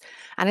this.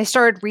 And I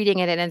started reading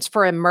it, and it's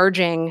for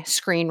emerging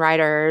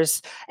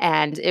screenwriters.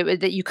 And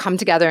that you come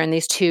together in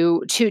these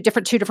two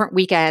different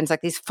weekends,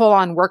 like these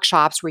full-on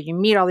workshops where you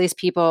meet all these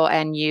people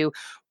and you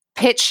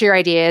pitch your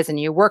ideas and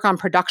you work on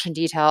production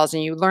details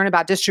and you learn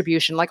about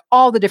distribution, like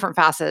all the different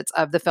facets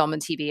of the film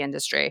and TV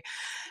industry.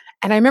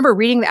 And I remember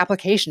reading the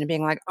application and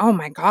being like, oh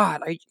my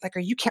God,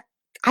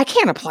 I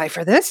can't apply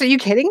for this. Are you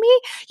kidding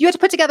me? You had to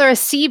put together a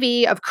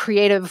CV of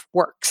creative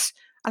works.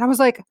 And I was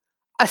like,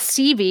 a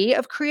CV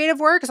of creative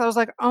works? I was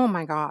like, oh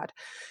my God.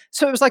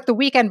 So it was like the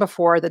weekend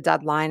before the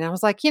deadline. I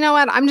was like, you know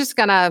what? Let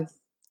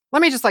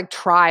me just like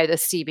try the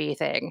CV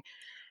thing.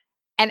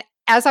 And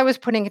as I was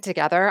putting it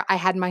together, I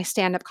had my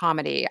stand-up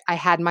comedy. I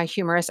had my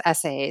humorous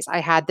essays. I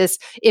had this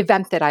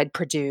event that I'd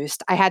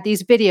produced. I had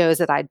these videos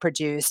that I'd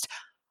produced.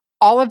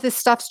 All of this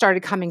stuff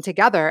started coming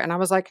together. And I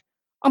was like,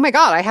 oh my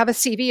God, I have a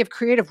CV of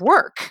creative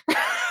work.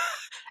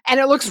 And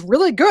it looks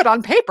really good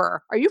on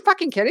paper. Are you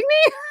fucking kidding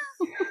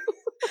me?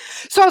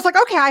 So I was like,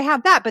 okay, I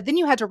have that. But then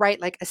you had to write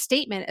like a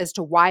statement as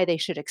to why they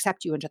should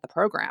accept you into the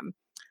program.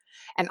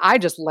 And I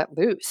just let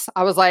loose.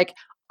 I was like,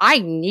 I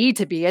need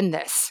to be in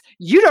this.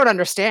 You don't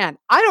understand.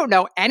 I don't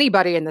know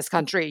anybody in this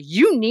country.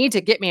 You need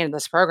to get me in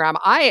this program.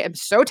 I am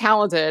so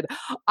talented.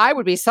 I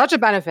would be such a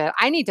benefit.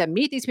 I need to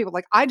meet these people.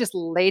 Like, I just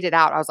laid it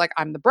out. I was like,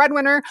 I'm the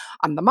breadwinner.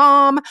 I'm the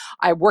mom.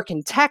 I work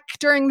in tech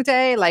during the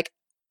day. Like,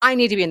 I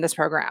need to be in this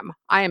program.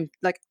 I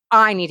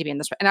need to be in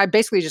this. And I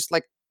basically just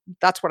like,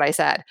 that's what I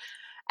said.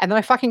 And then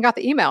I fucking got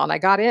the email and I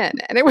got in,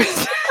 and it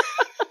was...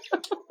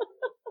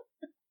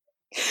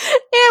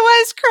 It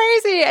was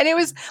crazy. And it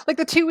was like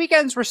the 2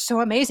 weekends were so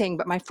amazing.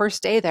 But my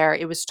first day there,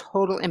 it was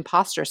total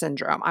imposter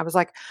syndrome. I was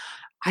like,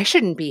 I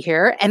shouldn't be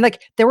here. And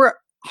like, there were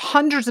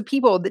hundreds of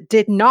people that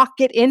did not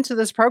get into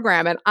this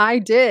program, and I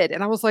did.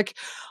 And I was like,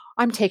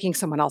 I'm taking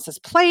someone else's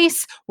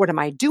place. What am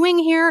I doing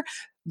here?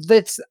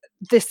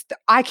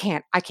 I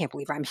can't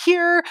believe I'm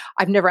here.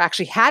 I've never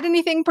actually had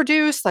anything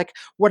produced. Like,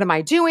 what am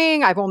I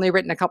doing? I've only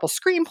written a couple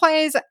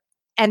screenplays.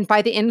 And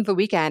by the end of the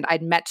weekend,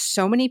 I'd met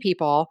so many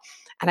people,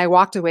 and I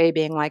walked away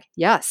being like,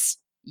 yes,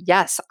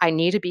 I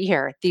need to be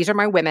here. These are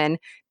my women.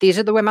 These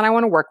are the women I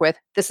want to work with.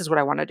 This is what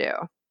I want to do.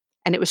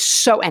 And it was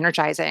so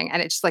energizing,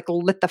 and it just like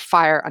lit the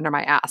fire under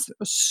my ass. It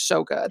was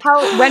so good.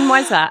 When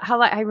was that?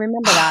 I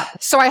remember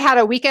that. So I had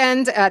a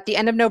weekend at the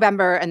end of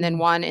November and then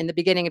one in the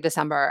beginning of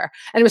December.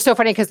 And it was so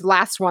funny because the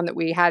last one that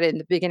we had in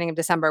the beginning of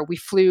December, we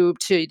flew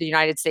to the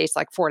United States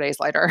like 4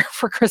 days later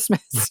for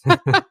Christmas.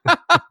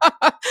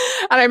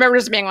 And I remember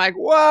just being like,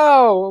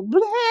 whoa,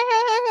 blah.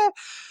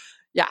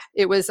 Yeah,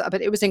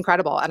 but it was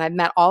incredible. And I've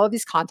met all of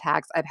these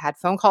contacts. I've had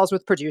phone calls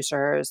with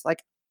producers.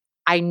 Like,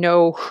 I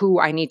know who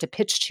I need to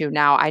pitch to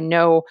now. I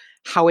know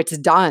how it's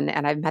done.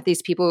 And I've met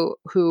these people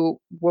who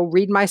will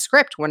read my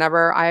script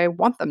whenever I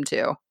want them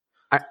to.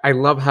 I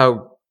love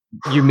how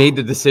you made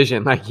the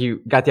decision. Like,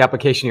 you got the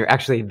application, you're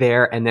actually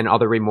there, and then all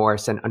the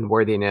remorse and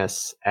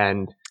unworthiness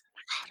and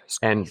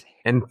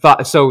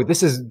thought. So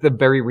this is the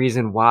very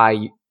reason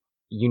why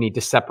you need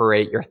to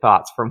separate your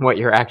thoughts from what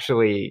you're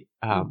actually,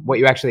 what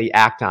you actually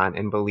act on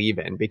and believe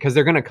in, because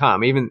they're going to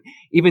come.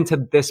 Even to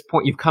this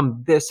point, you've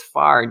come this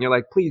far, and you're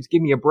like, please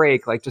give me a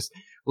break. Like, just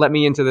let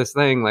me into this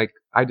thing. Like,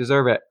 I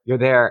deserve it. You're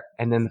there.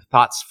 And then the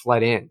thoughts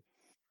flood in.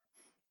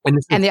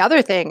 And the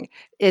other thing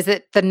is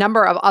that the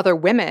number of other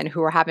women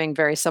who are having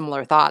very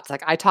similar thoughts.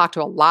 Like, I talked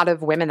to a lot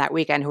of women that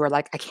weekend who were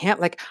like,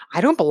 I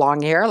don't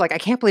belong here. Like, I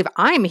can't believe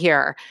I'm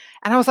here.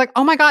 And I was like,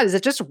 oh my God, is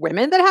it just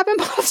women that have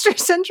imposter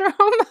syndrome?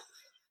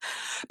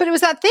 But it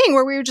was that thing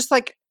where we were just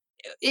like,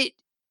 it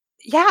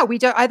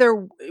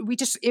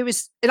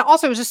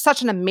was just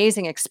such an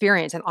amazing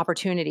experience and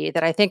opportunity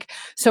that I think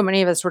so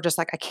many of us were just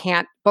like, I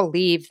can't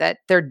believe that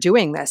they're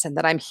doing this and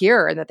that I'm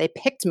here and that they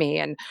picked me.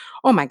 And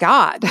oh my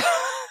God,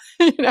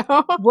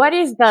 What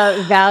is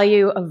the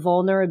value of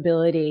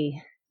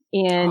vulnerability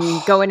in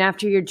going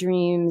after your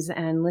dreams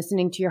and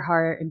listening to your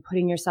heart and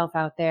putting yourself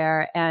out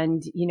there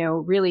and,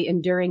 really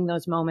enduring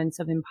those moments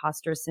of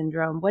imposter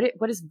syndrome.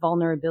 What is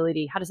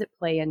vulnerability? How does it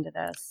play into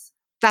this?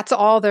 That's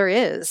all there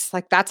is.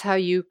 Like, that's how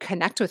you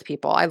connect with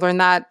people. I learned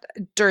that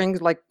during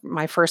like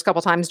my first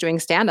couple times doing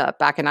stand-up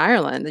back in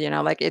Ireland,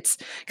 it's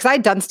because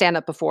I'd done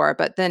stand-up before,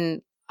 but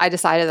then I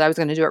decided that I was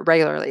going to do it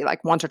regularly,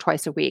 like once or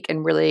twice a week,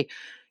 and really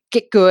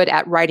get good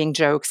at writing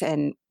jokes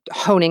and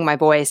honing my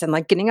voice and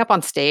like getting up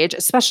on stage,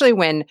 especially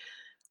when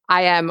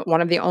I am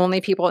one of the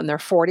only people in their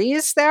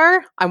 40s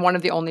there. I'm one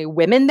of the only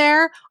women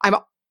there. I'm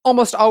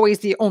almost always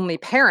the only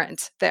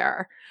parent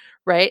there,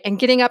 right? And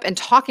getting up and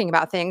talking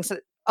about things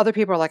that other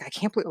people are like, I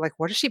can't believe, like,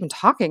 what is she even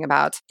talking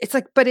about? It's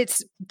like, but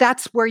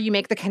that's where you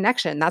make the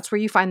connection. That's where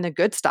you find the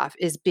good stuff,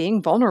 is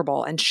being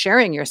vulnerable and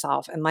sharing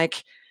yourself. And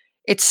like,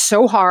 it's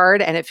so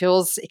hard and it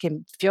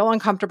can feel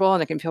uncomfortable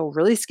and it can feel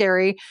really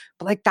scary,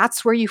 but like,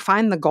 that's where you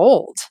find the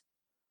gold.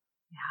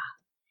 Yeah.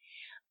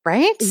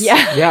 Right?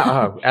 Yeah.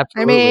 Yeah.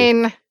 Absolutely. I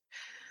mean,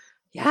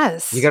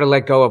 yes. You got to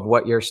let go of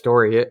what your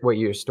story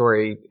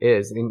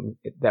is, and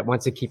that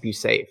wants to keep you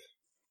safe.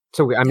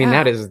 So, I mean,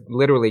 that is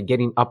literally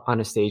getting up on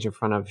a stage in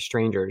front of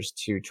strangers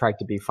to try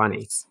to be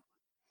funny.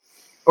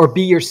 Or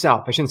be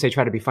yourself. I shouldn't say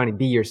try to be funny.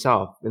 Be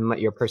yourself and let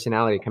your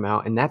personality come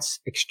out. And that's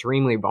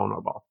extremely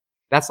vulnerable.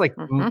 That's like,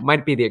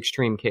 might be the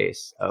extreme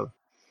case of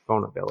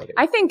vulnerability.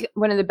 I think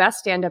one of the best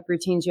stand-up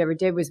routines you ever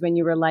did was when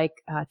you were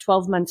like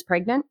 12 months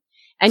pregnant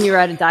and you were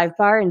at a dive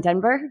bar in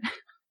Denver.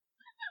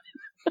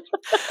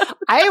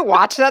 I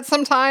watch that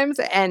sometimes,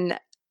 and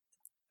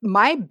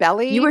my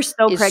belly you were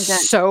so is pregnant,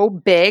 so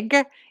big.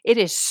 It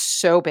is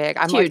so big.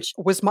 I'm huge.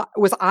 Like,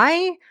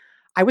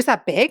 I was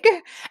that big?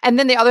 And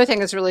then the other thing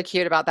that's really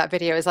cute about that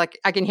video is like,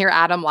 I can hear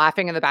Adam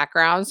laughing in the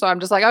background. So I'm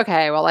just like,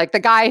 okay, well, like the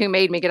guy who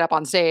made me get up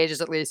on stage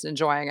is at least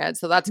enjoying it.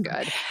 So that's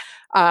good.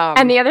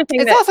 And the other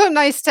thing, it's also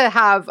nice to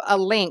have a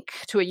link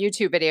to a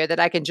YouTube video that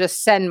I can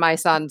just send my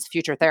son's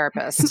future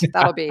therapist.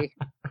 That'll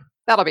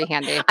be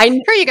handy.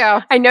 Here you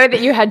go. I know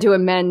that you had to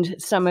amend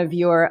some of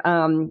your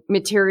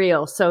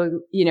material, so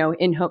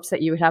in hopes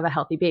that you would have a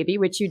healthy baby,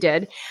 which you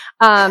did.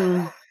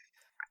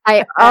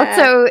 I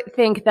also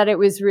think that it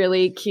was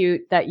really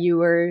cute that you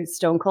were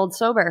stone cold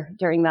sober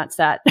during that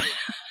set.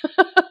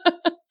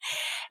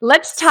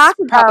 Let's talk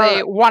about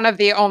probably one of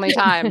the only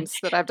times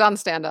that I've done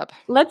stand up.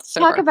 Let's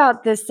talk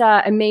about this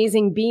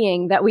amazing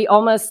being that we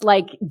almost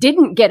like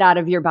didn't get out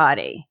of your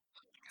body.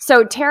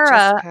 So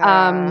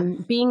Tara,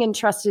 being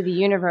entrusted the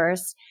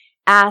universe,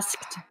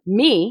 asked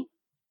me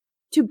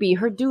to be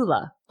her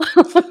doula.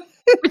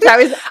 Which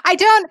I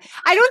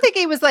don't think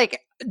it was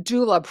like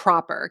doula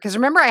proper, because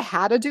remember I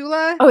had a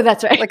doula. Oh,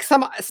 that's right. Like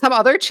some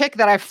other chick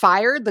that I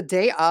fired the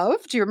day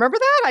of. Do you remember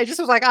that? I just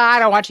was like, I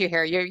don't want you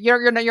here.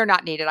 You're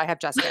not needed. I have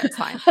Jessica. It's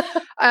fine.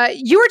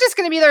 You were just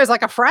going to be there as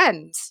like a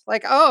friend.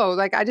 Like, oh,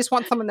 like I just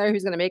want someone there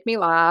who's going to make me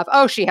laugh.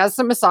 Oh, she has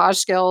some massage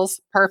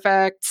skills.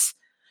 Perfect.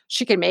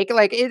 She can make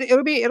like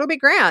it'll be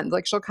grand.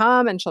 Like she'll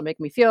come and she'll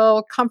make me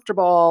feel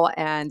comfortable,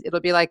 and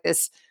it'll be like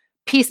this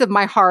piece of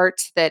my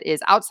heart that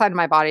is outside of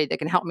my body that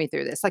can help me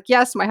through this. Like,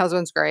 yes, my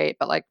husband's great,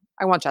 but like,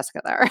 I want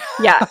Jessica there.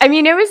 Yeah. I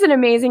mean, it was an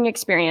amazing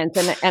experience.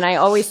 And I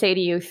always say to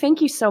you,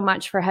 thank you so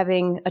much for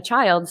having a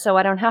child so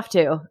I don't have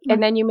to.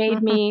 And then you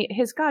made me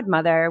his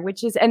godmother,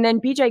 and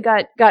then BJ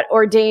got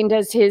ordained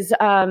as his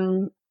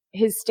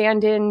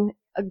stand-in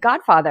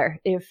godfather.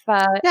 His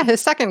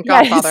second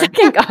godfather. His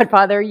second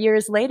godfather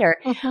years later.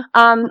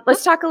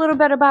 Let's talk a little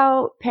bit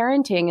about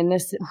parenting and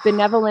this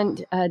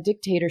benevolent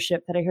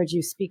dictatorship that I heard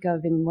you speak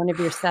of in one of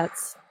your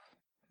sets.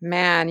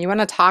 Man, you want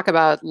to talk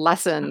about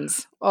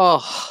lessons?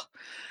 Oh,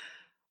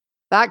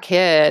 that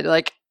kid.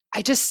 Like,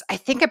 I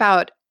think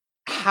about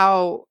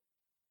how,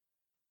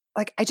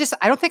 like, I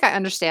don't think I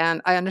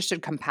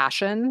understood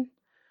compassion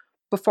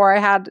before I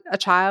had a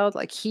child.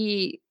 Like,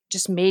 he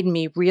just made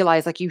me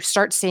realize, like, you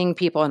start seeing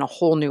people in a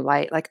whole new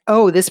light. Like,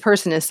 oh, this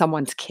person is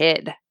someone's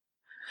kid.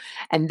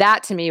 And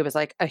that to me was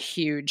like a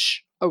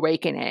huge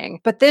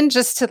awakening. But then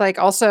just to like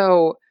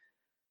also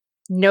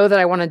know that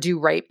I want to do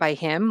right by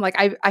him. Like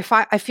I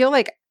feel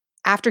like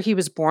after he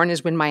was born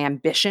is when my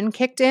ambition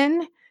kicked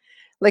in.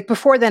 Like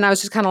before then I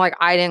was just kind of like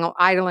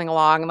idling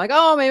along. I'm like,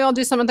 oh, maybe I'll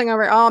do something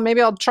over. Oh,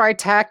 maybe I'll try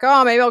tech.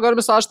 Oh, maybe I'll go to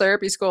massage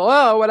therapy school.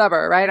 Oh,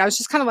 whatever. Right. I was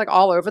just kind of like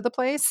all over the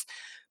place.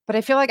 But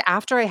I feel like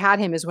after I had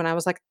him is when I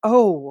was like,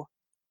 oh,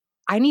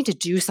 I need to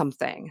do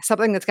something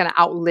that's going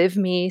to outlive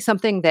me,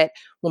 something that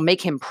will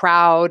make him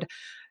proud.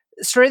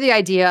 Sort of the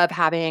idea of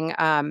having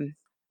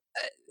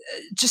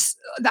just,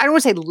 I don't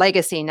want to say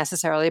legacy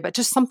necessarily, but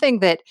just something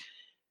that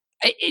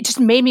it just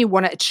made me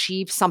want to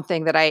achieve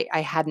something that I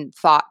hadn't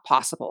thought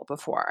possible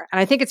before. And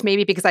I think it's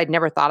maybe because I'd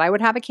never thought I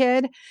would have a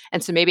kid.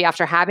 And so maybe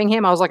after having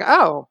him, I was like,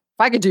 oh,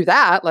 if I could do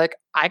that, like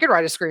I could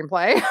write a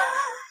screenplay.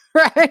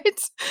 Right?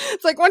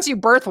 It's like once you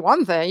birth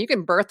one thing, you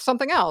can birth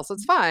something else.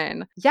 It's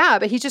fine. Yeah,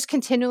 but he just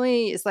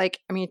continually is like,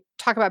 I mean,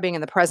 talk about being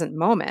in the present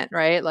moment,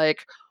 right?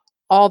 Like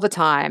all the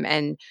time.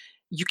 And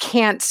you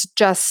can't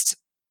just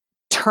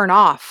turn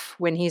off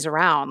when he's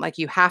around. Like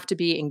you have to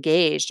be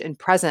engaged and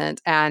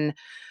present. And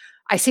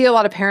I see a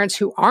lot of parents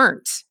who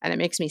aren't, and it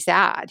makes me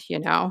sad,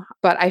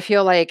 but I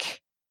feel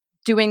like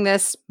doing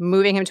this,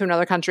 moving him to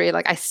another country,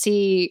 like I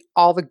see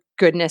all the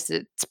goodness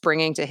it's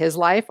bringing to his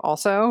life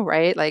also,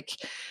 right? Like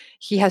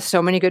he has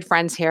so many good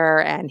friends here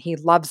and he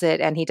loves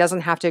it, and he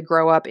doesn't have to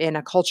grow up in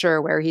a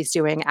culture where he's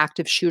doing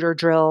active shooter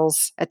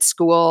drills at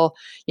school.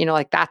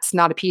 Like that's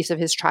not a piece of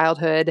his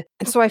childhood.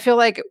 And so I feel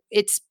like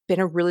it's been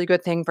a really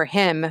good thing for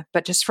him,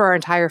 but just for our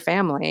entire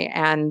family.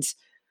 And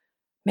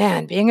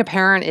man, being a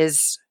parent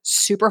is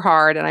super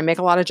hard. And I make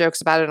a lot of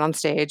jokes about it on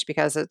stage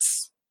because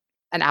it's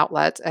an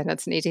outlet and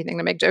it's an easy thing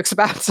to make jokes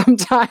about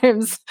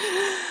sometimes.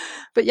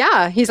 But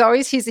yeah, he's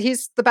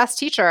the best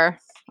teacher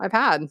I've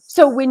had.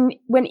 So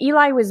when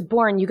Eli was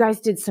born, you guys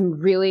did some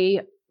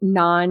really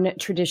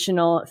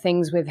non-traditional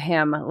things with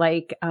him.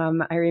 Like,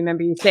 I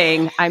remember you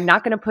saying, I'm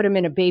not going to put him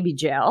in a baby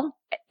jail,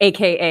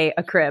 AKA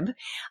a crib.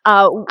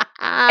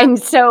 And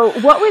so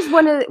what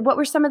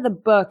were some of the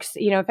books,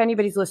 if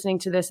anybody's listening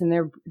to this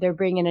and they're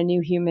bringing a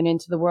new human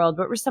into the world,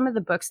 what were some of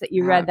the books that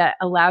you read that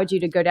allowed you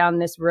to go down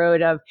this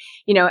road of,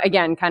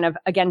 again, kind of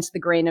against the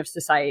grain of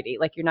society?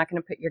 Like you're not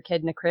going to put your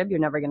kid in a crib.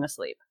 You're never going to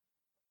sleep.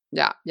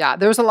 Yeah. Yeah.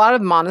 There was a lot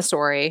of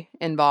Montessori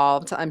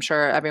involved. I'm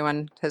sure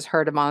everyone has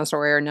heard of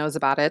Montessori or knows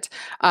about it.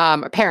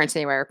 Parents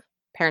anyway,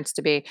 parents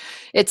to be.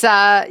 It's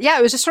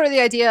it was just sort of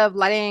the idea of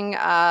letting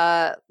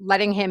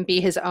him be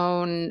his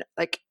own,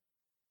 like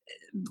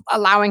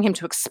allowing him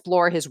to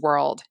explore his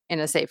world in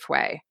a safe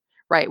way,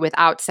 right?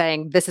 Without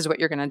saying, this is what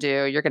you're going to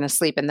do. You're going to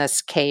sleep in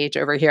this cage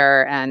over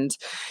here. And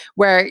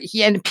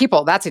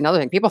that's another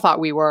thing. People thought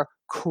we were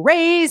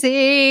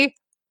crazy.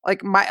 I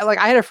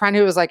had a friend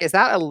who was like, is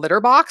that a litter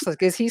box?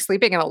 Like, is he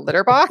sleeping in a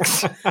litter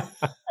box?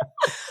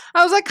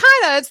 I was like,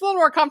 kind of, it's a little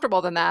more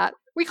comfortable than that.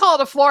 We call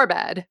it a floor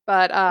bed,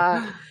 but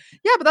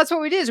but that's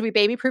what we did is we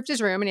baby proofed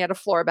his room and he had a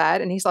floor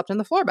bed and he slept in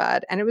the floor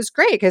bed. And it was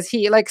great because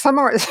he some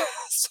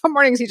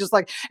mornings he just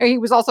and he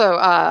was also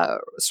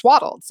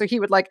swaddled. So he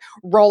would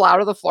roll out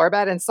of the floor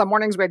bed, and some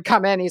mornings we'd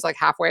come in, he's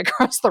halfway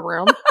across the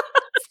room.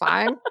 It's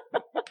fine.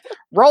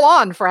 Roll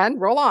on, friend.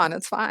 Roll on.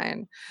 It's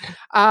fine.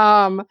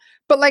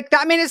 But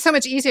that made it so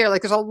much easier.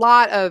 There's a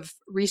lot of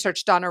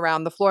research done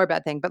around the floor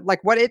bed thing. But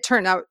what it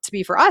turned out to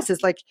be for us is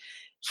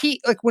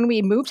when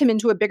we moved him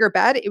into a bigger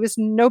bed, it was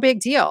no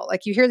big deal.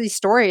 You hear these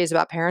stories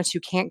about parents who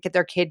can't get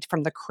their kid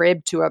from the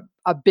crib to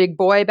a big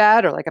boy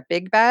bed or a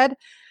big bed.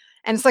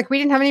 And it's we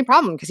didn't have any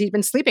problem because he'd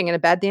been sleeping in a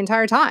bed the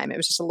entire time. It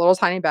was just a little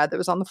tiny bed that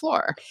was on the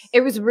floor.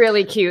 It was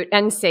really cute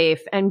and safe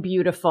and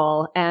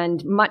beautiful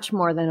and much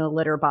more than a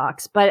litter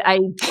box. But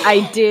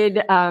I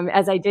did,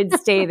 as I did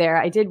stay there,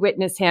 I did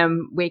witness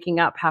him waking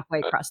up halfway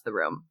across the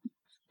room.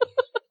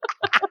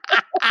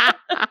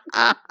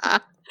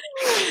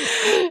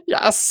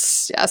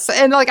 Yes.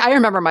 And I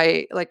remember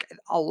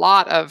a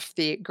lot of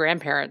the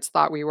grandparents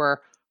thought we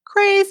were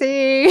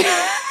crazy.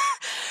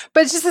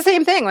 But it's just the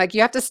same thing.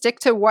 You have to stick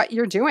to what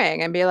you're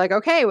doing and be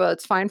okay, well,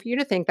 it's fine for you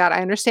to think that. I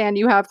understand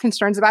you have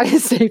concerns about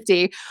his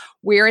safety.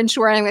 We're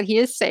ensuring that he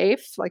is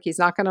safe. He's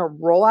not going to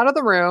roll out of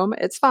the room.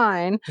 It's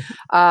fine.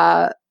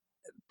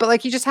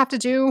 But you just have to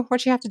do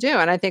what you have to do.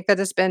 And I think that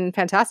has been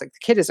fantastic. The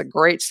kid is a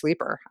great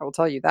sleeper. I will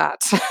tell you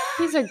that.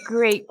 He's a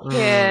great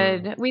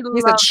kid.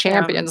 He's a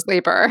champion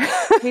sleeper.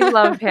 We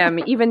love him,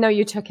 even though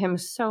you took him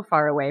so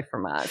far away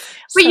from us.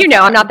 But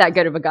I'm not that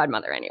good of a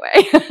godmother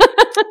anyway.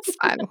 It's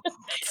fine.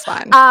 It's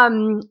fine.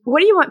 What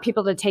do you want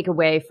people to take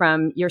away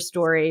from your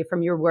story,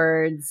 from your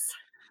words,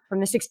 from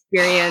this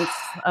experience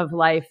of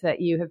life that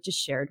you have just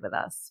shared with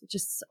us?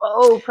 Just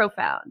so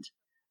profound.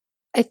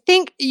 I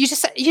think you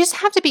just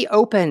have to be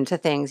open to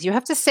things. You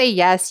have to say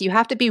yes. You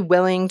have to be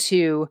willing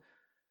to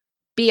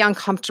be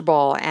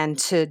uncomfortable and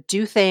to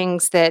do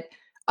things that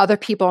other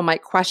people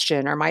might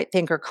question or might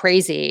think are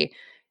crazy.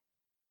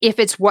 If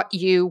it's what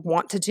you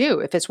want to do,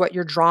 if it's what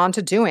you're drawn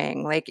to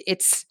doing,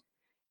 it's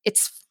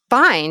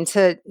fine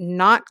to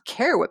not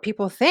care what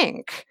people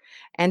think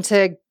and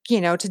to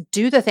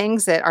do the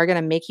things that are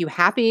going to make you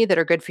happy, that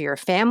are good for your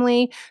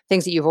family,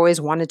 things that you've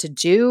always wanted to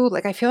do.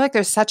 I feel like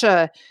there's such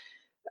a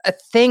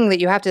thing that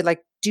you have to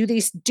do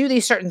these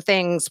certain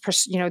things,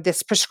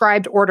 this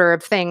prescribed order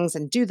of things,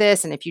 and do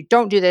this. And if you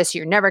don't do this,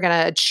 you're never going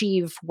to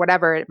achieve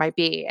whatever it might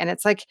be. And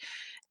it's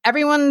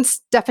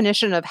everyone's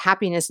definition of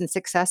happiness and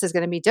success is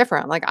going to be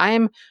different.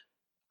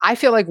 I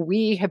feel like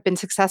we have been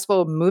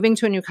successful moving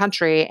to a new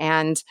country,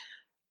 and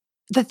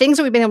the things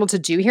that we've been able to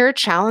do here,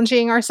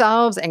 challenging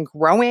ourselves and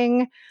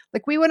growing,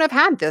 we wouldn't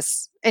have had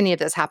any of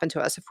this happen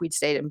to us if we'd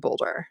stayed in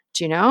Boulder,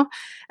 do you know?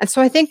 And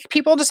so I think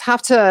people just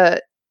have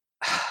to,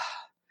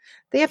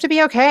 they have to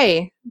be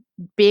okay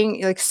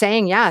being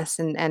saying yes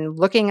and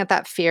looking at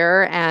that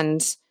fear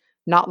and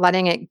not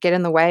letting it get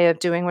in the way of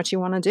doing what you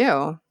want to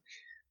do.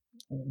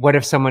 What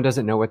if someone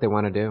doesn't know what they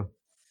want to do?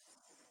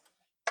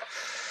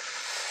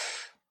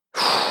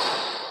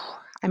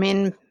 I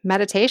mean,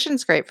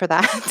 meditation's great for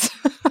that.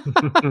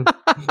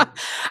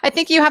 I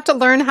think you have to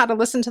learn how to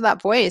listen to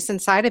that voice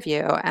inside of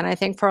you. And I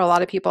think for a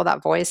lot of people,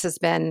 that voice has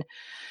been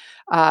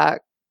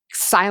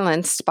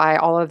silenced by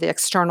all of the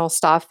external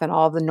stuff and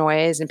all the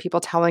noise and people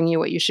telling you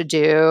what you should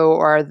do,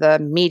 or the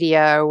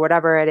media or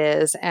whatever it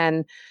is.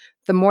 And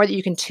the more that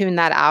you can tune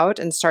that out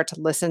and start to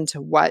listen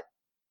to what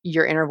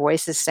your inner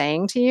voice is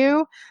saying to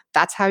you,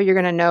 that's how you're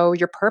going to know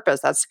your purpose.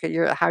 That's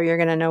how you're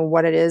going to know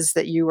what it is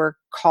that you were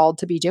called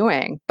to be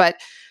doing. But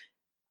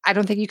I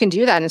don't think you can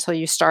do that until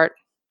you start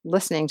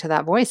listening to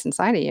that voice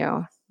inside of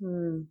you.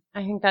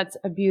 I think that's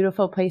a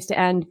beautiful place to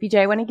end. BJ,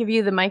 I want to give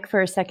you the mic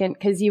for a second,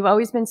 because you've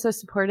always been so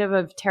supportive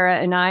of Tara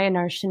and I and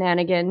our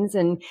shenanigans,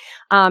 and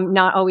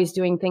not always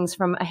doing things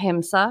from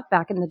ahimsa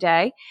back in the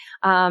day.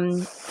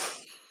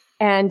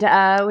 And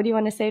what do you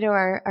want to say to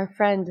our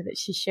friend that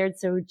she shared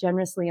so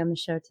generously on the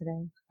show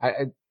today?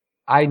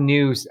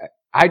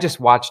 I just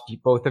watched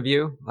both of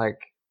you, like,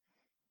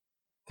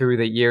 through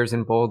the years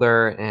in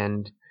Boulder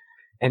and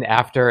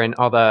after, and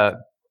all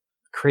the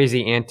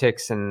crazy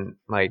antics and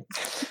like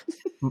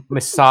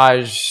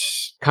massage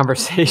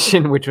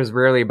conversation, which was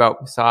rarely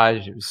about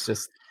massage. It was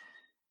just,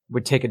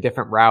 would take a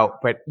different route.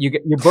 But you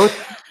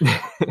both,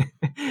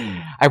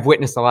 I've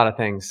witnessed a lot of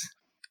things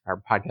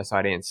our podcast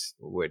audience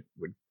would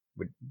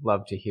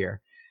love to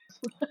hear.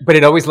 But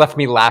it always left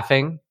me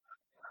laughing,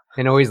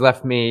 and always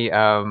left me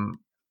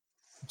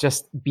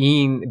just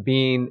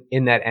being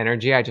in that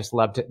energy. I just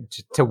loved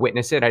to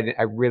witness it.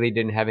 I really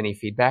didn't have any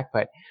feedback,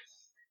 but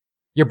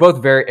you're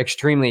both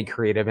extremely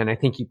creative, and I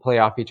think you play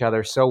off each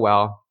other so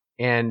well.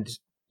 And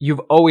you've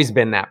always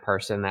been that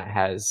person that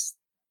has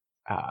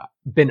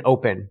been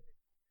open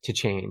to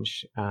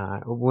change.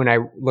 When I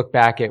look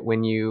back at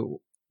when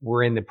you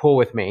were in the pool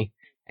with me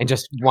and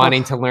just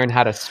wanting to learn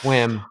how to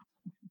swim,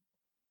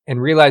 and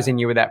realizing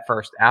you were that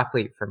first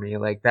athlete for me,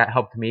 like, that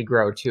helped me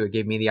grow too. It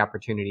gave me the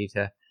opportunity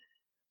to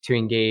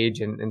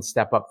engage and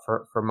step up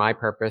for my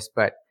purpose.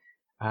 But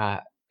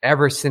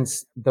ever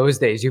since those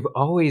days, you've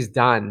always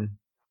done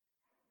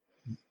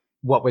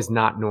what was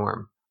not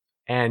norm.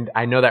 And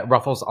I know that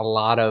ruffles a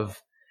lot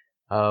of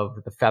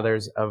the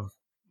feathers of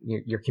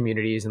your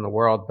communities in the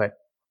world, but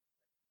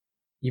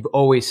you've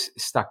always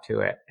stuck to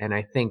it. And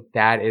I think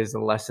that is a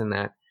lesson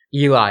that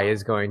Eli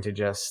is going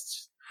to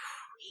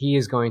he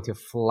is going to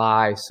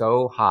fly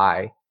so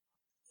high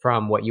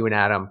from what you and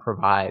Adam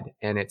provide.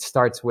 And it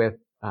starts with,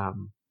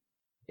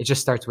 it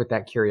just starts with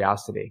that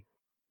curiosity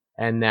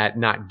and that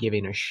not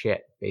giving a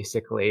shit,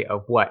 basically,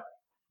 of what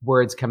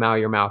words come out of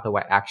your mouth or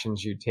what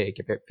actions you take.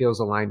 If it feels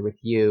aligned with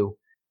you,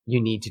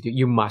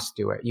 you must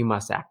do it. You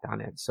must act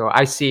on it. So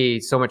I see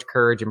so much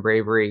courage and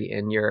bravery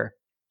in your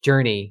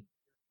journey.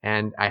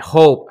 And I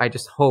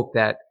just hope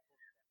that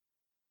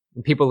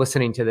people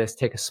listening to this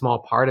take a small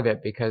part of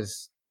it,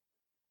 because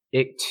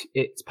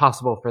it's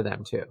possible for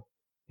them too.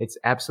 It's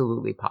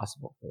absolutely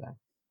possible for them.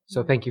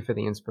 So thank you for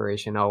the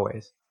inspiration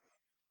always.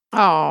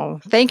 Oh,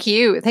 thank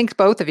you. Thanks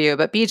both of you.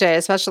 But BJ,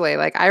 especially,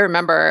 like, I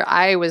remember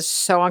I was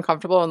so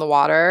uncomfortable in the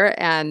water,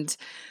 and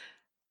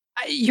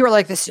you were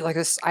like this,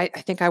 I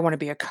think I want to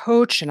be a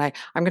coach, and I'm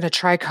going to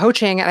try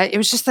coaching. And it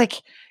was just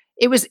like,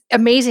 it was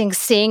amazing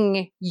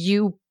seeing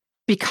you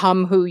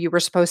become who you were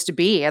supposed to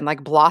be, and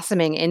like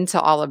blossoming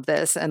into all of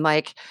this, and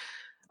like,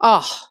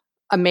 oh,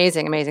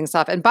 amazing, amazing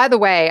stuff. And by the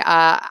way,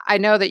 I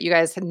know that you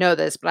guys know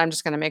this, but I'm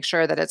just going to make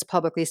sure that it's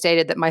publicly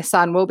stated that my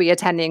son will be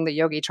attending the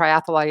Yogi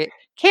Triathlete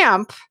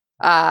Camp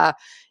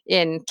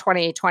in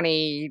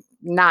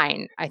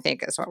 2029, I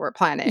think is what we're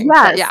planning.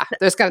 Yes. But yeah,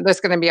 there's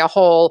gonna be a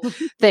whole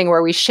thing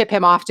where we ship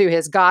him off to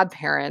his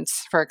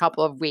godparents for a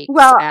couple of weeks.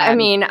 Well, I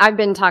mean, I've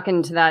been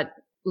talking to that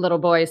little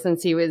boy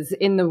since he was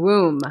in the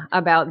womb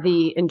about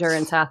the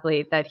endurance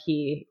athlete that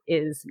he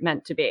is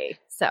meant to be.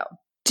 So,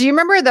 do you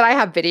remember that I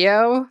have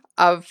video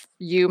of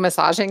you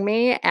massaging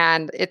me?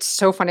 And it's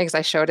so funny because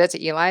I showed it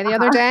to Eli the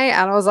other day,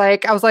 and I was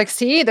like,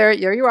 see, here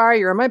you are,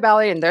 you're in my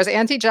belly, and there's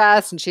Auntie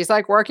Jess, and she's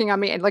like working on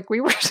me, and like we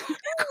were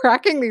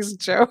cracking these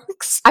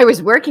jokes. I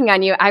was working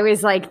on you. I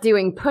was like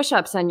doing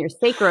push-ups on your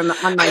sacrum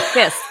on my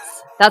fists.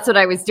 That's what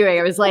I was doing.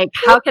 I was like,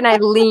 how can I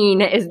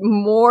lean is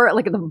more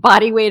like the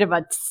body weight of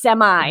a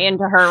semi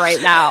into her right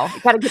now? I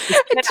gotta get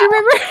this. Do you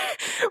remember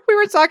we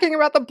were talking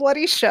about the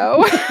bloody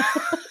show?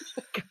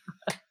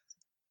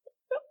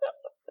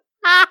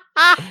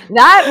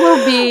 That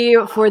will be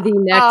for the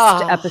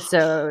next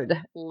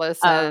episode.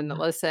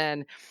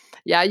 Listen.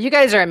 Yeah, you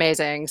guys are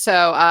amazing.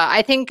 So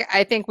I think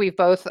we've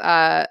both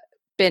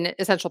been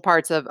essential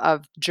parts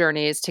of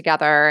journeys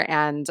together.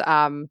 And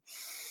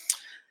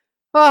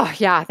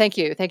thank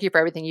you for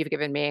everything you've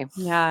given me.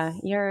 Yeah,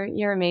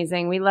 you're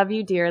amazing. We love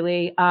you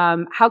dearly.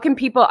 How can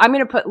people? I'm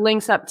going to put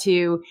links up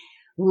to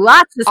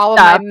lots of all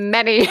stuff. Of my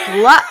many.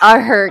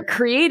 Her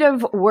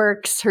creative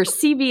works, her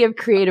CV of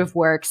creative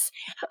works.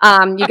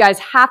 You guys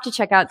have to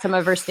check out some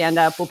of her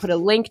stand-up. We'll put a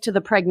link to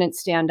the pregnant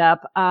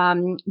stand-up.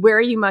 Where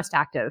are you most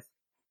active?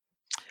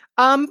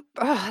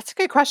 That's a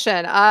good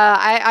question.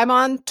 I'm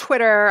on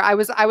Twitter. I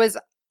was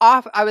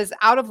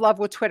out of love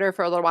with Twitter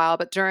for a little while,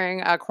 but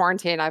during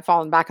quarantine, I've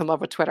fallen back in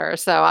love with Twitter.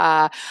 So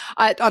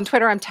on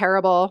Twitter, I'm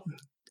terrible.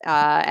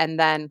 And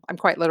then I'm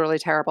quite literally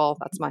terrible.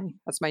 That's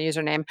my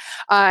username.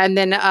 And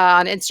then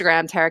on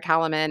Instagram, Tara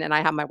Kalaman, and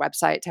I have my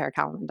website,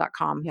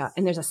 tarakalaman.com. Yeah,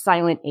 and there's a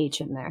silent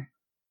H in there.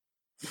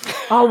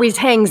 Always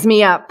hangs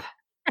me up.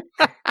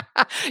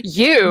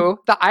 You,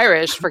 the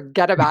Irish,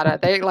 forget about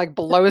it. They like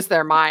blows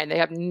their mind. They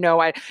have no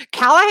idea.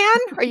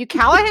 Callahan? Are you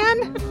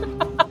Callahan?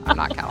 I'm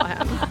not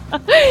Callahan.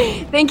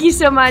 Thank you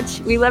so much.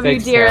 We love you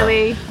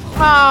dearly.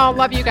 Sarah. Oh,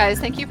 love you guys.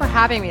 Thank you for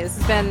having me. This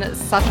has been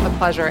such a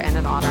pleasure and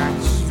an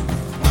honor.